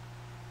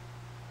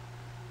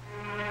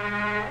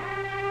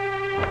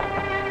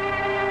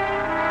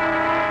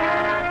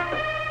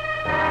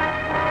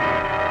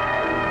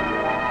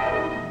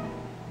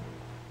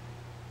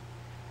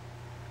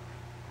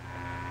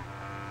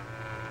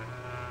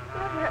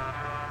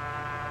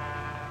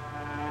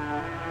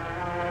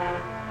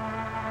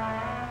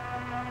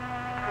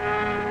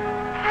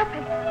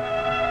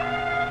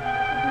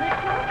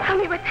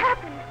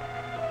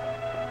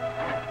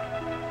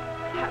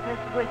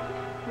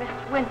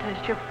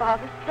 Your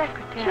father's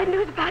secretary. She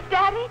knew about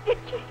Daddy, did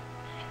she? She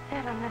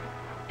said on the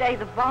day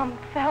the bomb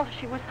fell,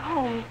 she was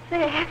home,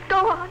 sick.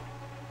 Go on.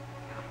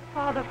 Your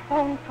father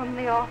phoned from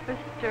the office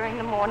during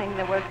the morning.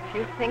 There were a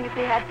few things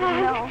he had to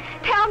know.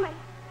 Tell me.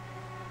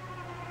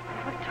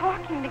 They were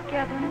talking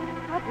together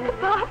and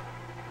suddenly...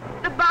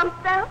 The bomb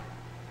fell?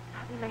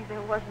 Suddenly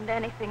there wasn't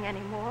anything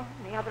anymore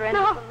on the other end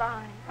of the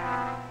line.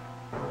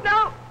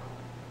 No.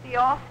 The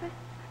office,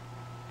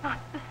 not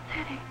the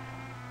city.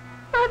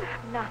 Mother.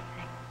 Nothing.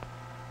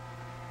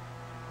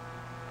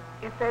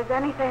 If there's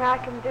anything I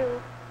can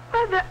do...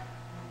 Mother...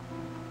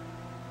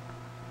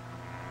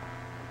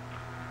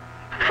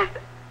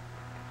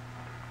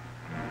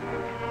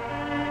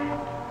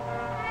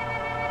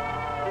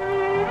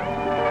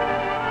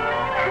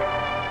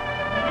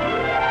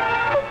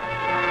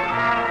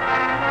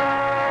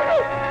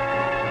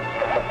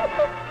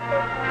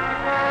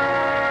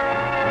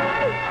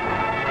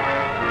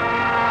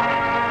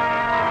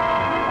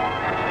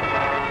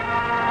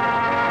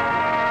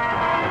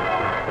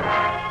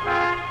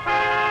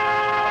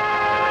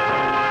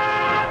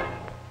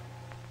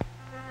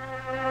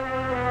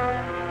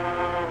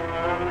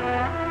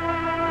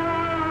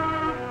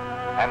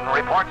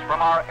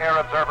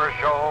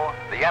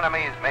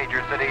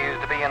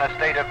 to be in a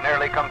state of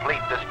nearly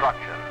complete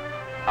destruction.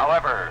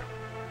 However,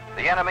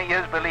 the enemy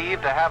is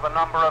believed to have a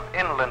number of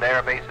inland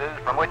air bases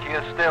from which he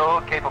is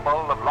still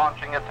capable of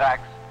launching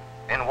attacks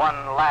in one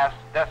last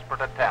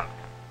desperate attempt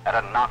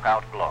at a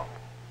knockout blow.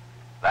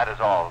 That is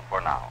all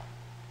for now.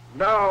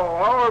 Now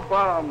our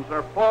bombs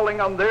are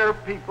falling on their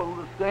people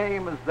the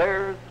same as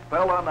theirs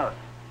fell on us.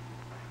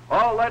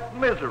 All that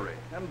misery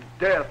and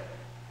death.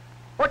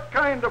 What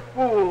kind of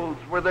fools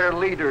were their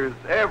leaders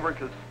ever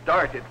to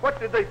start it? What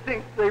did they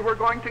think they were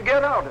going to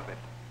get out of it?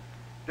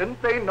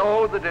 Didn't they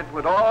know that it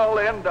would all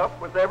end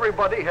up with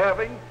everybody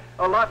having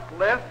a lot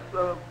less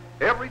of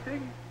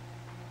everything?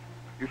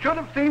 You should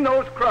have seen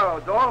those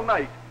crowds all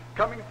night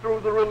coming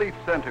through the relief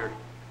center.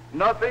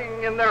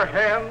 Nothing in their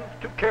hands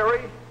to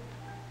carry,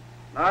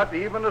 not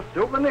even a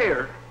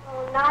souvenir.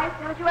 Oh, nice.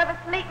 Don't you ever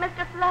sleep,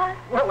 Mr. Flood?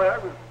 Well, I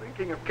was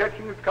thinking of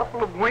catching a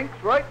couple of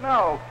winks right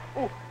now.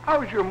 Oh,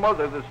 how's your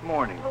mother this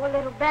morning? Oh, a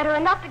little better.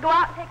 Enough to go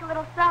out and take a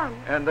little sun.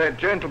 And that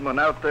gentleman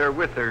out there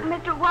with her.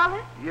 Mr.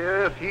 Wallace?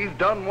 Yes, he's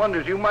done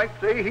wonders. You might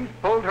say he's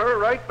pulled her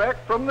right back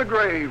from the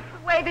grave.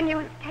 The way the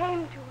news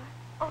came to us.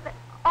 Oh, that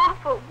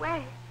awful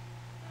way.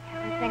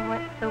 Everything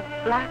went so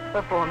black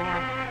before me.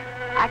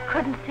 I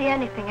couldn't see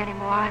anything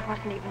anymore. I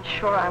wasn't even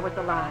sure I was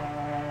alive.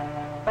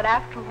 But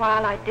after a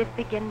while, I did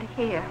begin to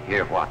hear.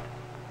 Hear what?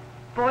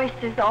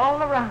 Voices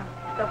all around,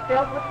 so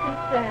filled with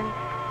concern.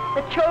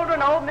 The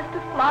children, old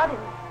Mr. Flood,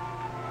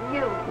 and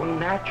you. Well,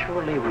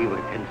 naturally, we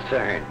were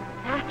concerned.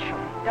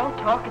 Naturally. Don't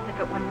talk as if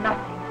it were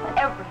nothing.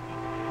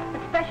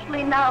 Everything.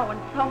 Especially now when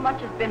so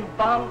much has been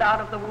bombed out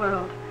of the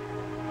world.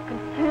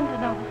 Concerned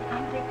to know that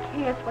somebody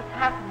cares what's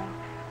happening.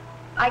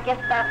 I guess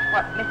that's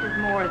what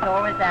Mrs. Moore is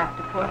always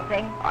after, poor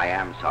thing. I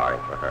am sorry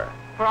for her.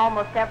 For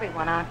almost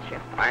everyone, aren't you?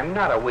 I'm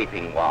not a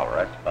weeping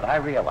walrus, but I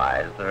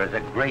realize there is a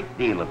great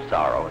deal of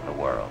sorrow in the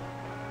world.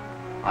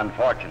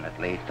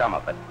 Unfortunately, some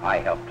of it I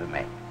helped to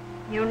make.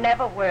 You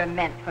never were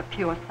meant for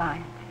pure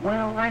science.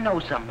 Well, I know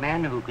some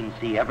men who can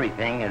see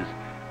everything as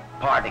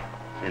particles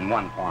in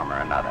one form or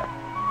another.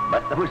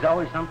 But there was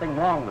always something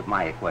wrong with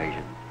my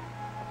equation.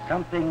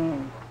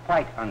 Something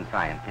quite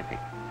unscientific.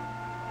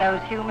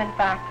 Those human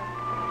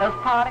factors, those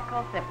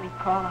particles that we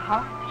call a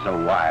heart.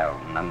 So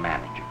wild and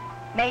unmanageable.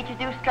 Made you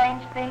do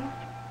strange things?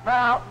 Run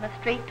out in the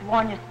street to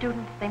warn your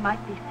students they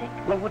might be sick?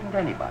 Well, wouldn't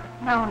anybody?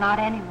 No, not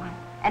anyone.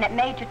 And it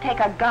made you take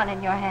a gun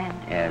in your hand.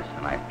 Yes,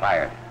 and I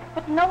fired.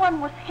 But no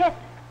one was hit.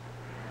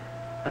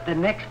 But the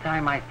next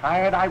time I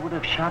fired, I would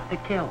have shot to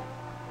kill.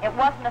 It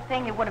wasn't a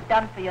thing you would have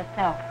done for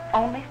yourself,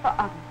 only for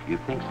others. You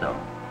think so?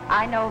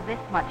 I know this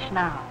much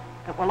now,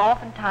 that we'll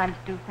oftentimes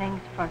do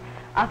things for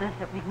others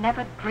that we'd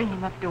never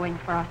dream of doing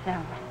for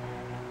ourselves.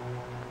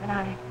 When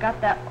I got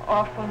that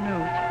awful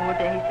news 4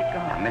 days ago...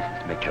 Now,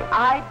 Mrs. Mitchell...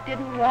 I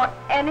didn't want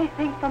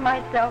anything for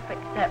myself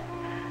except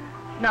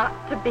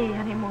not to be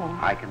anymore.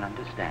 I can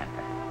understand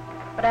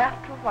that. But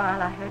after a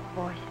while, I heard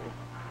voices.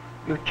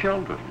 Your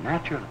children,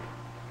 naturally.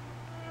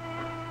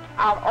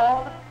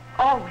 I'll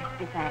always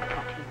be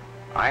thankful to you.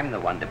 I'm the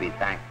one to be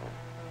thankful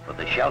for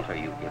the shelter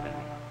you've given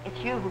me. It's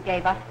you who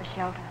gave us the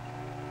shelter.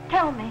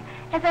 Tell me,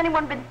 has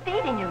anyone been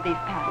feeding you these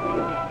past few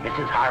days?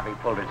 Mrs. Harvey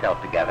pulled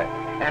herself together,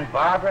 and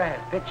Barbara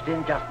has pitched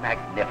in just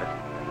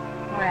magnificently.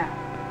 Well,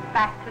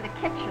 back to the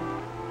kitchen.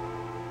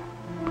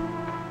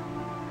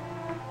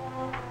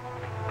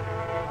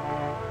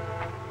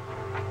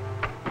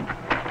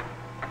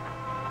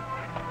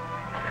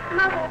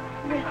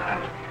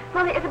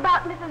 Mother, it's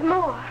about Mrs.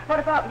 Moore. What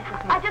about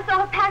Mrs. Moore? I just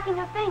saw her packing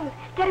her things,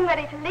 getting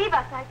ready to leave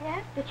us, I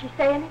guess. Did she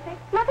say anything?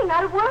 Nothing,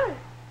 not a word.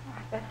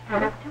 I best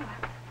run up to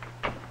her.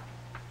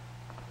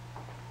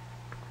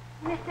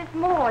 Mrs.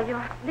 Moore,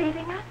 you're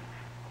leaving us?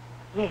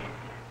 Yes.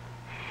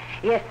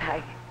 Yes,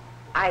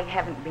 I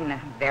haven't been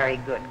a very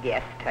good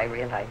guest. I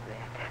realize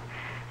that.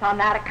 So on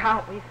that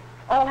account, we've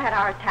all had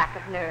our attack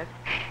of nerves.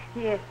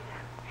 Yes.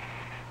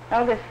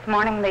 Oh, this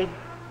morning the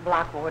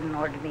block warden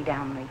ordered me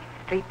down the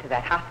street to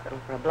that hospital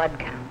for a blood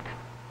count.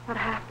 What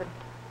happened?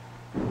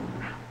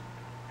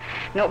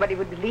 Nobody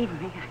would believe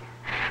me.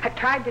 I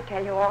tried to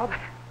tell you all, but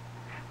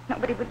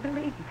nobody would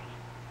believe me.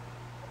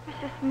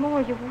 Mrs.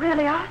 Moore, you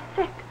really are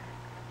sick.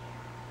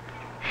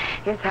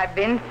 Yes, I've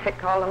been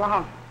sick all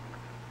along.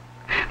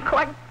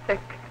 Quite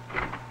sick.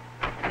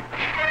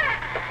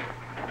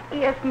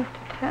 Yes, Mr.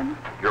 Turner?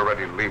 If you're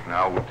ready to leave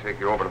now, we'll take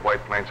you over to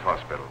White Plains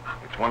Hospital.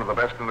 It's one of the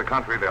best in the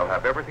country. They'll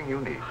have everything you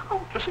need.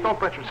 Oh, just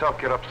don't let yourself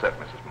get upset,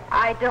 Mrs. Moore.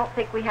 I don't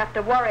think we have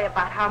to worry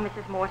about how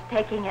Mrs. Moore's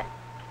taking it.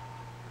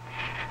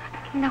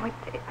 You know,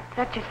 it's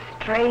such a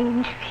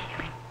strange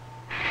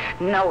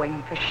feeling,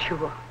 knowing for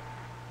sure.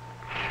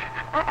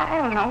 I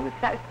don't know,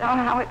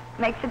 somehow it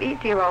makes it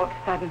easier all of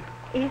a sudden.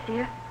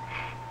 Easier?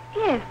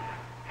 Yes.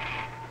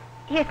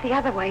 Yes, the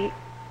other way,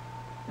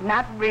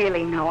 not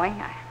really knowing.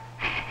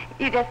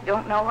 You just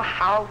don't know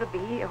how to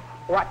be or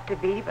what to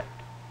be, but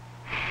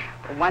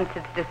once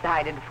it's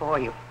decided for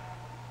you.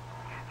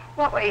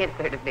 What way is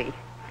there to be?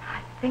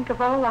 I think of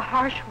all the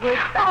harsh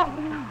words. Oh,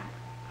 no.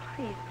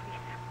 Please.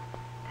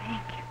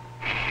 Thank you.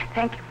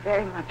 Thank you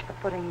very much for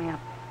putting me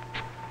up.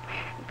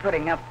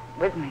 Putting up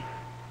with me.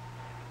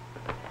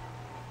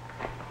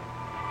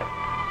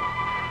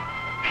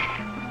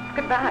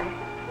 Goodbye.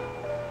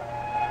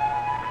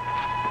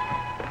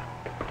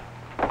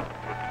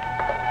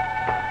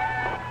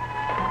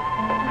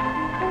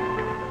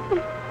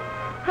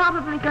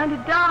 Probably going to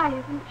die,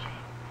 isn't she?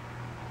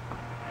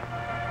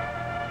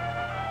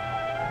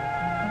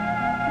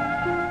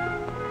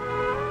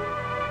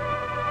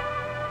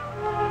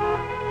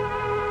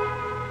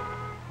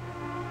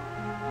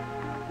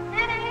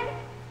 Jenny?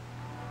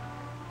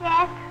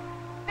 Yes?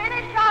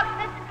 Finish up.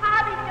 Mrs.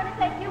 Harvey's going to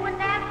take you and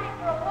Nancy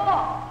for a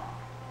walk.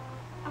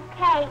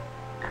 Okay,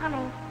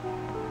 coming.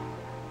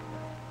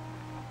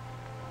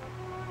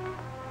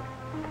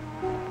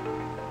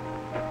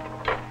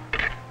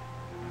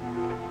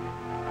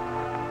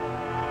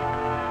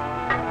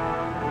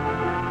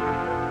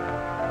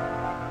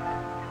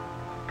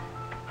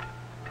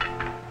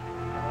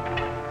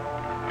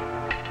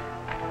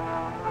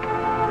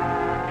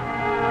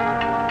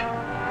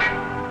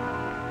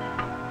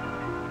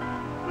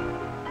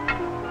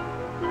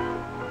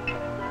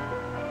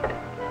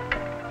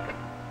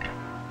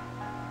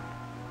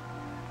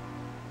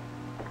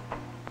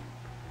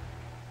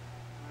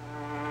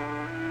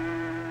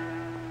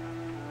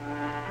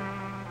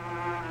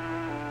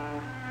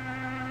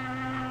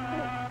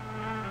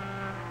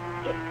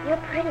 You're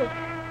pretty.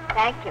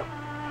 Thank you.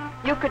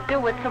 You could do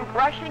with some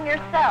brushing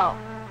yourself.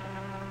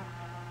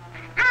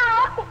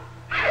 Ow!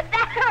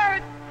 That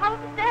hurts. Hold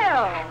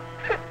still.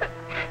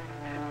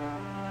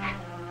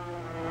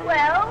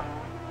 Well?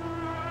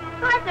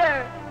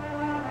 Mother!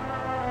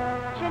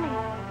 Jenny,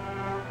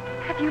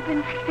 have you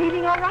been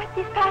feeling all right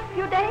these past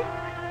few days?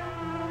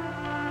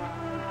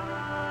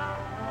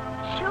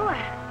 Sure.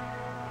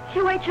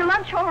 You ate your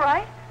lunch all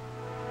right?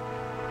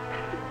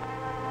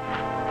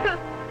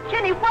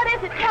 Jenny, what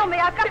is it? Tell me.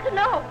 I've got to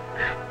know.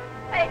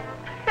 I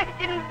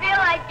didn't feel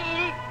like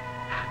eating.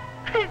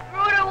 I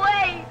threw it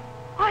away.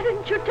 Why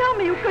didn't you tell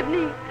me you couldn't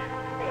eat?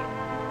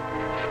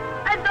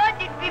 I thought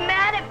you'd be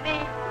mad at me.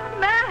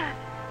 Mad?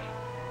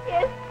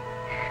 Yes.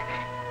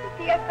 You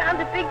see, I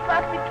found a big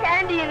box of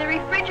candy in the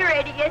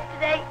refrigerator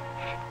yesterday.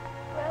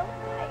 Well,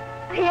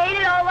 I ate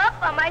it all up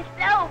by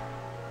myself.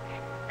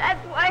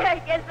 That's why I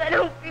guess I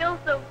don't feel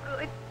so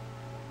good.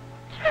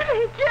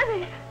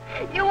 Jenny,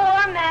 you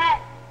are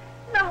mad.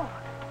 No,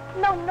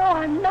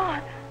 I'm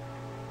not.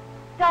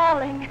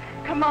 Darling,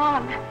 come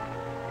on.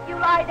 You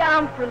lie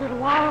down for a little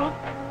while.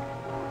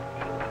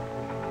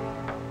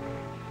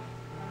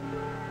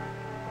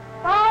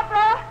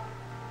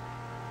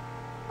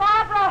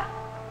 Barbara!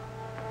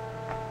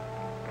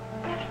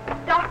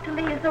 Dr.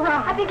 Lee is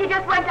around. I think he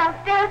just went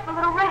downstairs for a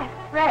little rest.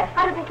 Rest?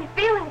 I don't think he's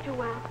feeling too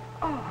well.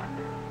 Oh.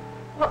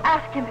 Well,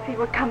 ask him if he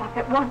would come up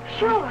at once.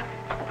 Sure.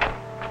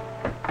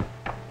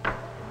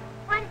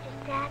 Why did you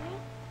stab me?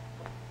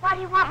 Why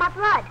do you want my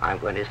blood? I'm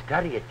going to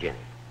study it, Jenny.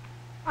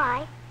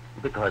 Why?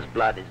 Because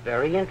blood is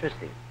very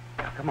interesting.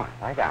 Now, come on,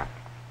 lie down.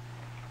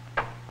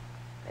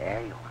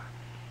 There you are.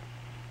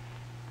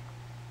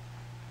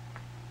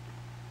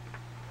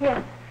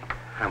 Yes.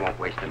 I won't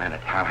waste a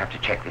minute. I'll have to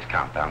check this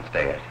count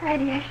downstairs.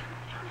 Radiation.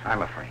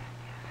 I'm afraid.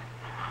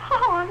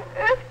 How on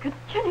earth could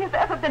Ginny have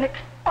ever been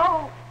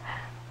exposed?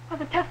 Well,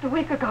 the test a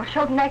week ago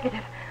showed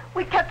negative.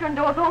 We kept her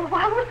indoors all the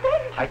while we were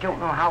there. I don't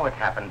know how it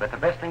happened, but the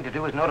best thing to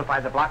do is notify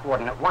the block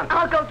warden at once.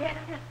 I'll go get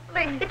her. Yes,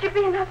 please. It should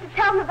be enough to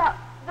tell them about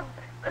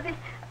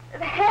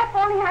the hair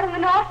falling out in the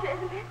nausea,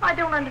 isn't it? I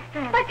don't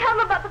understand. If I tell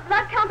them about the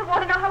blood count, I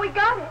want to know how we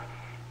got it.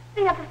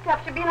 The other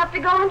stuff should be enough to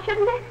go on,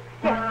 shouldn't it?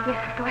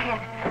 Yes, go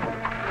ahead.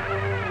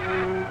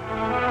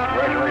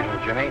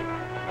 Congratulations, Jenny.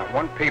 Not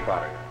one peep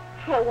out of you.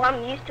 Oh,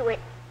 I'm used to it.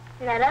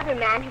 And that other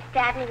man who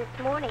stabbed me this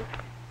morning.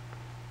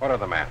 What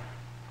other man?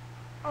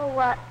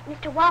 Oh,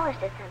 Mr. Wallace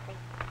did something.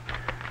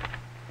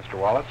 Mr.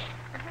 Wallace?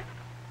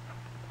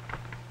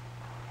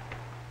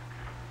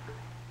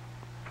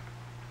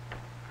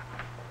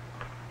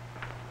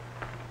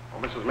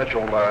 Well, Mrs.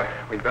 Mitchell,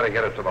 we'd better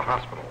get her to the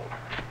hospital.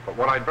 But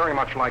what I'd very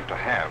much like to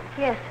have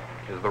Yes,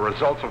 is the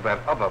results of that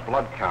other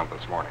blood count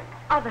this morning.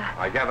 other.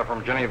 I gather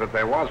from Jenny that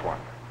there was one.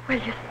 Will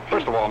you see?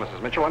 First of all,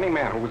 Mrs. Mitchell, any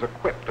man who is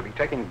equipped to be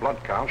taking blood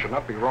count should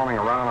not be roaming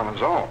around on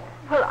his own.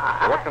 Well,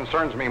 What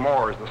concerns me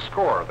more is the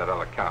score of that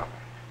other count.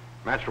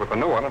 Matched with the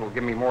new one, it'll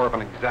give me more of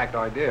an exact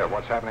idea of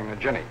what's happening to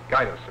Jenny.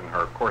 Guide us in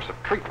her course of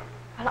treatment.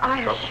 Well,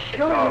 I So, assure It's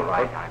you. all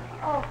right, I'm here.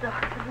 Oh,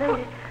 Dr.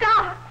 Lee.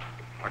 Stop!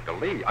 Dr.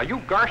 Lee, are you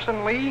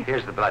Garson Lee?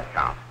 Here's the blood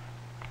count.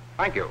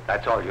 Thank you.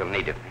 That's all you'll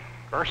need of me.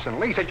 Garson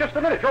Lee, say, just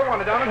a minute. You're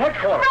wanted down in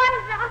headquarters.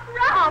 Run, Doc,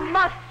 run! Oh,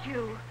 must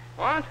you?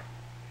 What?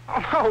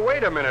 Oh, no,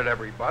 wait a minute,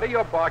 everybody.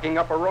 You're barking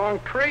up a wrong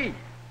tree.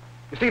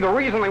 You see, the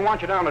reason they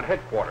want you down at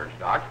headquarters,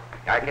 Doc,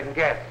 I can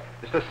guess.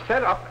 is to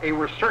set up a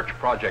research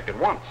project at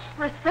once.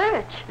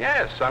 Research?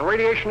 Yes, on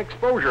radiation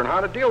exposure and how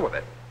to deal with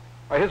it.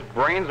 Why, his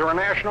brains are a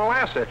national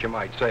asset, you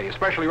might say,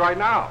 especially right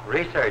now.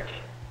 Research.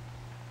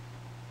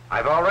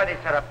 I've already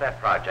set up that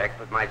project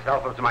with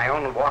myself as my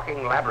own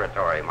walking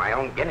laboratory, my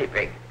own guinea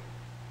pig.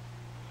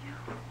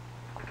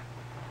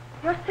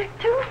 You're sick,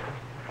 too?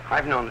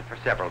 I've known it for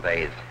several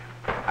days.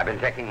 I've been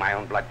taking my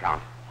own blood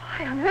count.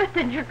 Why on earth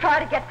didn't you try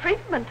to get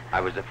treatment?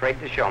 I was afraid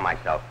to show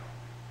myself.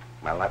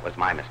 Well, that was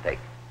my mistake.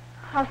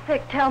 How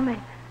sick? Tell me.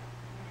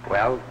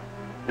 Well,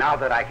 now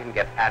that I can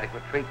get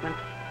adequate treatment,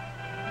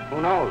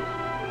 who knows?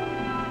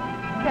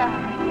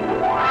 Yeah.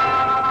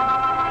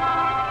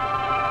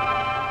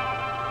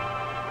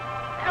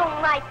 I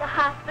don't like the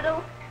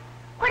hospital.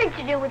 What did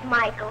you do with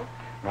Michael?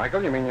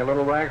 Michael, you mean your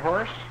little rag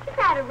horse? He's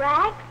not a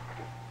rag.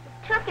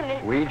 We took him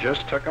and... We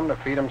just took him to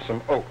feed him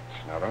some oats.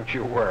 Now, don't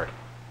you worry.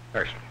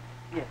 There, sir.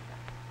 Yes,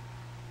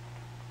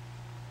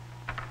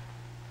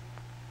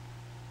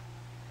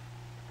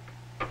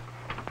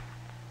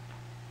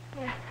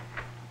 Yes.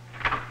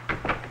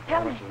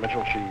 Tell me. Mrs.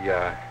 Mitchell,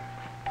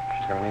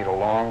 she's going to need a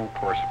long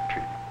course of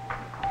treatment.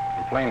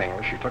 In plain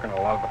English, she took in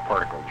a lot of the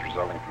particles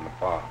resulting from the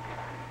bomb.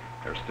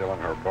 They're still in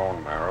her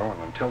bone marrow,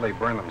 and until they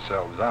burn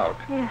themselves out,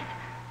 Yes.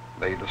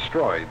 they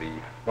destroy the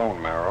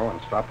bone marrow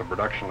and stop the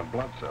production of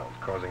blood cells,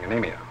 causing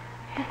anemia.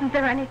 Isn't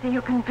there anything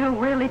you can do,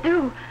 really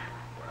do?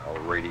 Well,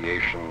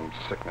 radiation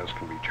sickness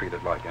can be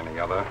treated like any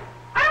other.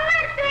 I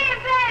want to stay in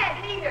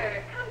bed!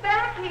 Peter, come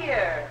back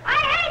here. I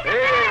hate the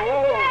Hey,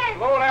 whoa! bed!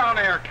 Slow down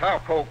there,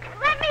 cowpoke.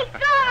 Let me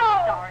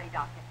go! Sorry,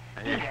 Doctor.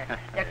 Peter,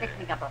 they're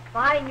fixing up a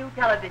fine new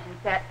television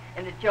set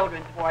in the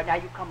children's ward. Now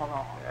you come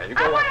along. Yeah, you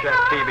go watch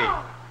that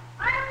TV.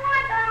 I don't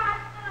want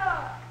the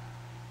hospital!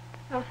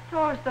 Those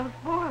sores, those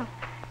boils.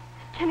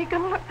 Is Jenny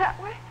gonna look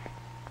that way?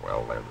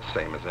 Well, they're the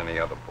same as any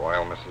other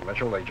boil, Mrs.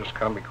 Mitchell. They just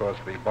come because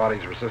the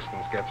body's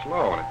resistance gets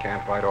low and it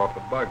can't fight off the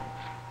bugs.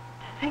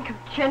 To think of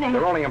Jenny.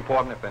 They're only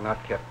important if they're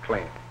not kept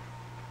clean.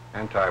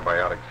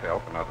 Antibiotics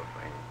help and other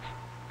things.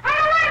 I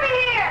don't want to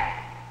be here!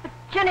 But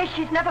Jenny,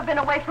 she's never been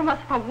away from us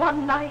for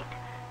one night.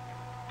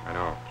 I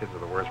know, kids are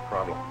the worst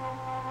problem.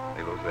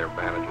 They lose their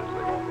bandages,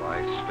 they won't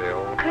lie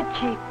still. Could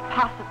she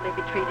possibly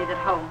be treated at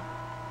home?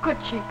 Could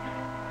she?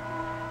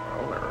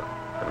 Well, there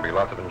are going to be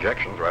lots of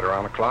injections right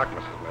around the clock,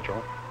 Mrs.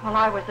 Mitchell. Well,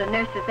 I was a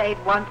nurse's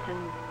aide once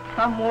in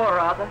some war or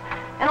other.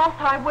 And also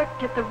I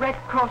worked at the Red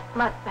Cross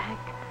blood bank.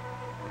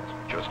 Yes,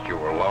 but just you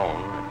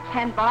alone.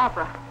 And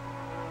Barbara.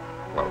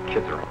 Well,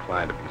 kids are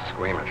inclined to be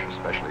squeamish,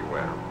 especially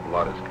where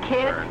blood is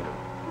concerned.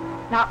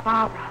 Kids? Not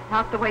Barbara.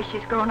 Not the way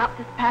she's grown up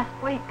this past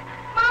week.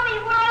 Mommy,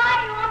 where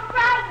are you? I'm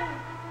frightened.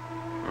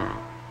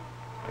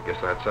 I guess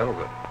that settles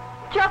it.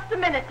 Just a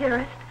minute,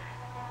 dearest.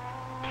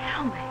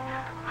 Tell me,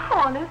 how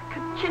on earth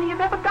could Ginny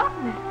have ever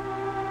gotten this?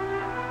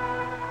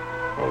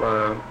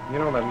 Well, you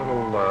know that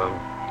little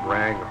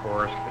rag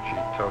horse that she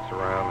totes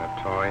around,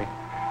 that toy?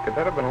 Could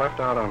that have been left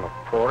out on the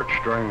porch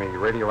during the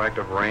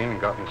radioactive rain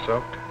and gotten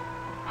soaked?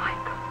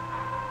 Michael.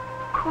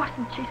 Of course,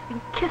 and she's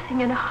been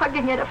kissing and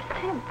hugging it ever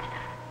since.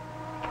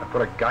 I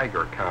put a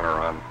Geiger counter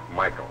on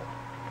Michael.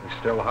 He's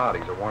still hot.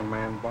 He's a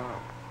one-man bomb.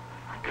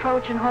 A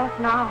Trojan horse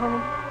in our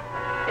home.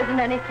 Isn't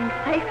anything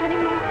safe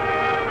anymore?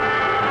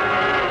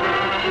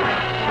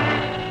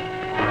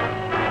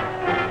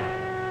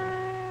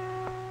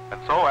 And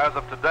so, as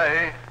of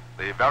today,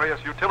 the various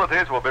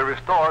utilities will be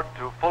restored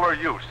to fuller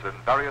use in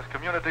various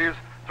communities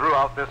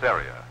throughout this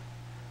area.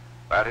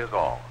 That is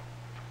all.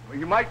 Well,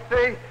 you might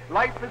say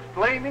life is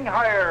flaming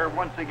higher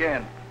once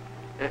again.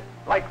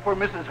 Like for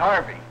Mrs.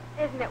 Harvey.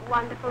 Isn't it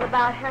wonderful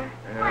about her?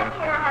 Why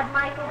can't I have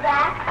Michael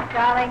back?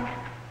 Darling,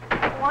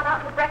 go on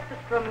out in the breakfast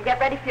room and get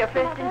ready for your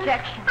first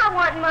injection. I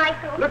want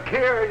Michael. Look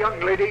here, young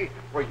lady,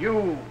 for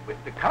you with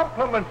the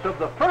compliments of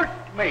the first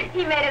mate.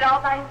 He made it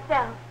all by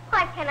himself.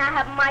 Why can't I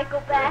have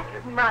Michael back?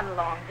 Run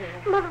along,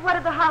 dear. Mother, what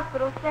did the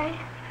hospital say?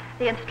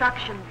 The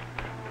instructions.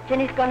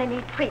 Ginny's going to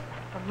need treatment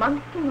for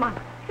months and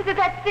months. Is it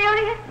that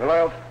serious? Well,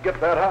 I'll get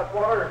that hot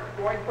water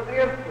going for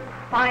the instant.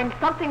 Find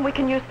something we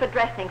can use for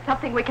dressing,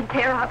 something we can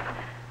tear up.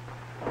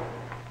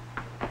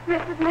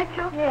 Mrs.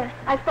 Mitchell? Yes.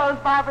 I suppose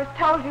Barbara's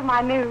told you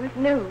my news.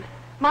 News.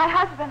 My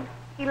husband,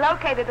 he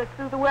located us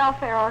through the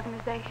welfare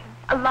organization.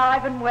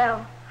 Alive and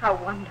well. How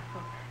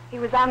wonderful. He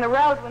was on the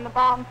road when the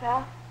bomb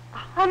fell.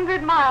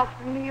 100 miles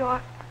from New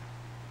York.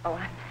 Oh,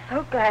 I'm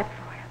so glad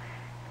for you.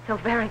 So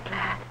very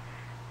glad.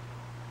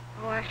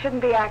 Oh, I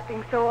shouldn't be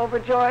acting so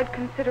overjoyed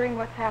considering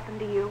what's happened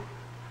to you.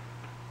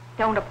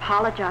 Don't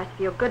apologize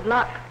for your good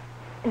luck.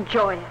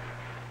 Enjoy it.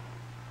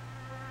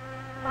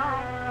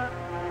 Bye.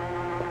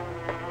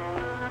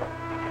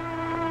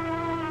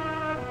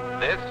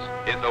 This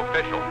is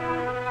official,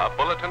 a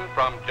bulletin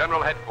from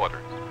General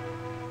Headquarters.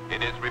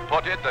 It is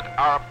reported that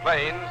our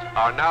planes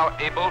are now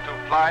able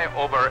to fly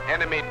over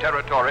enemy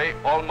territory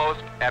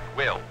almost at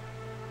will.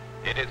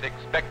 It is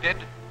expected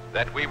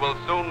that we will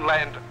soon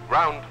land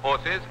ground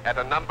forces at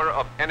a number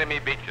of enemy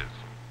beaches.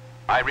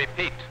 I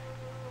repeat,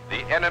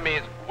 the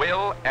enemy's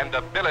will and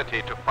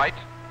ability to fight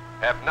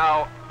have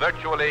now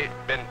virtually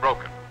been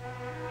broken.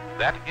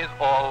 That is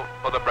all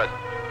for the present.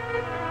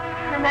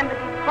 Remember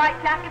these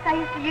white jackets I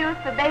used to use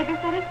for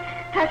babysitting?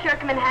 They'll sure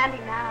come in handy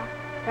now.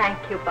 Thank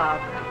you,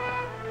 Barbara.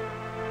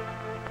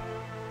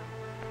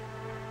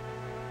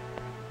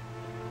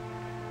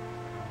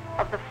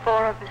 Of the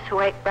four of us who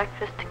ate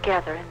breakfast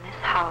together in this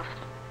house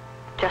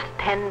just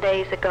 10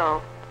 days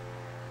ago,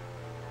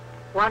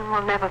 one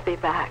will never be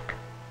back.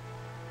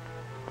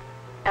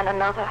 And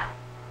another...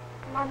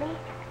 Mommy,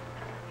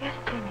 Yes,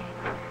 Ginny.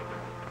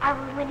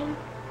 are we winning?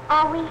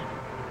 Are we?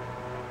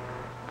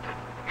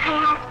 I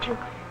asked you.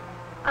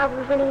 Are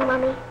we winning,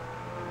 Mommy?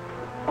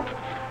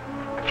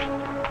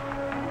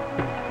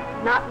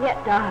 Not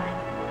yet, darling.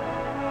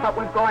 But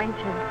we're going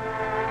to.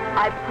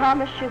 I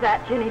promise you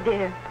that, Ginny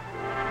dear.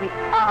 We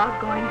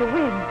are going to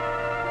win.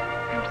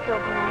 I'm so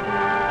glad,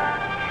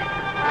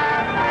 Mommy.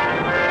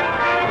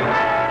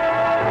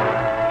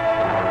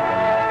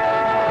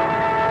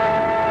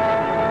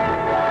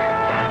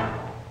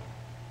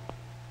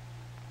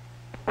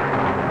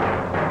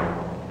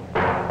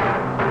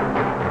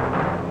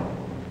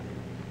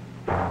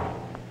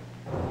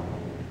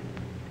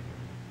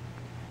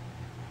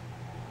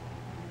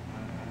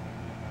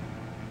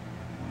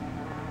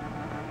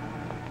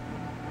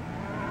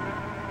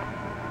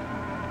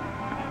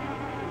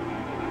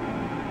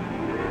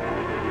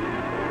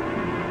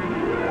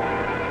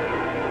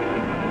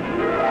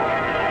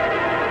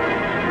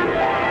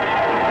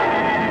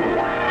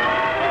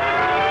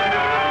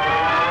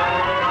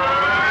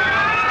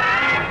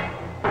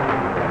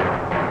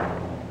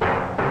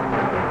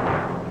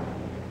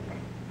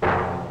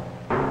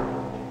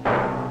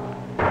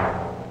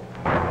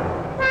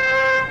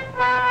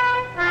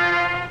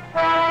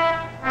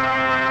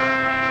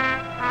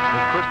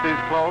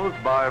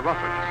 Closed by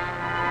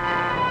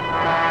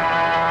Rufford's.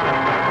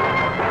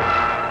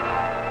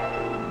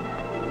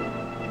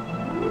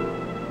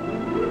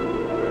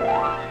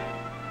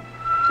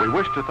 We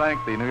wish to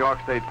thank the New York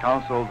State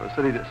Council, the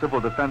City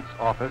Civil Defense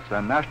Office,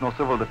 and National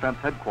Civil Defense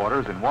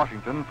Headquarters in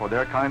Washington for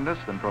their kindness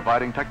in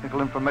providing technical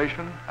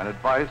information and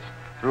advice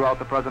throughout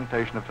the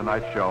presentation of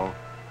tonight's show,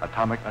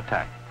 Atomic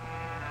Attack.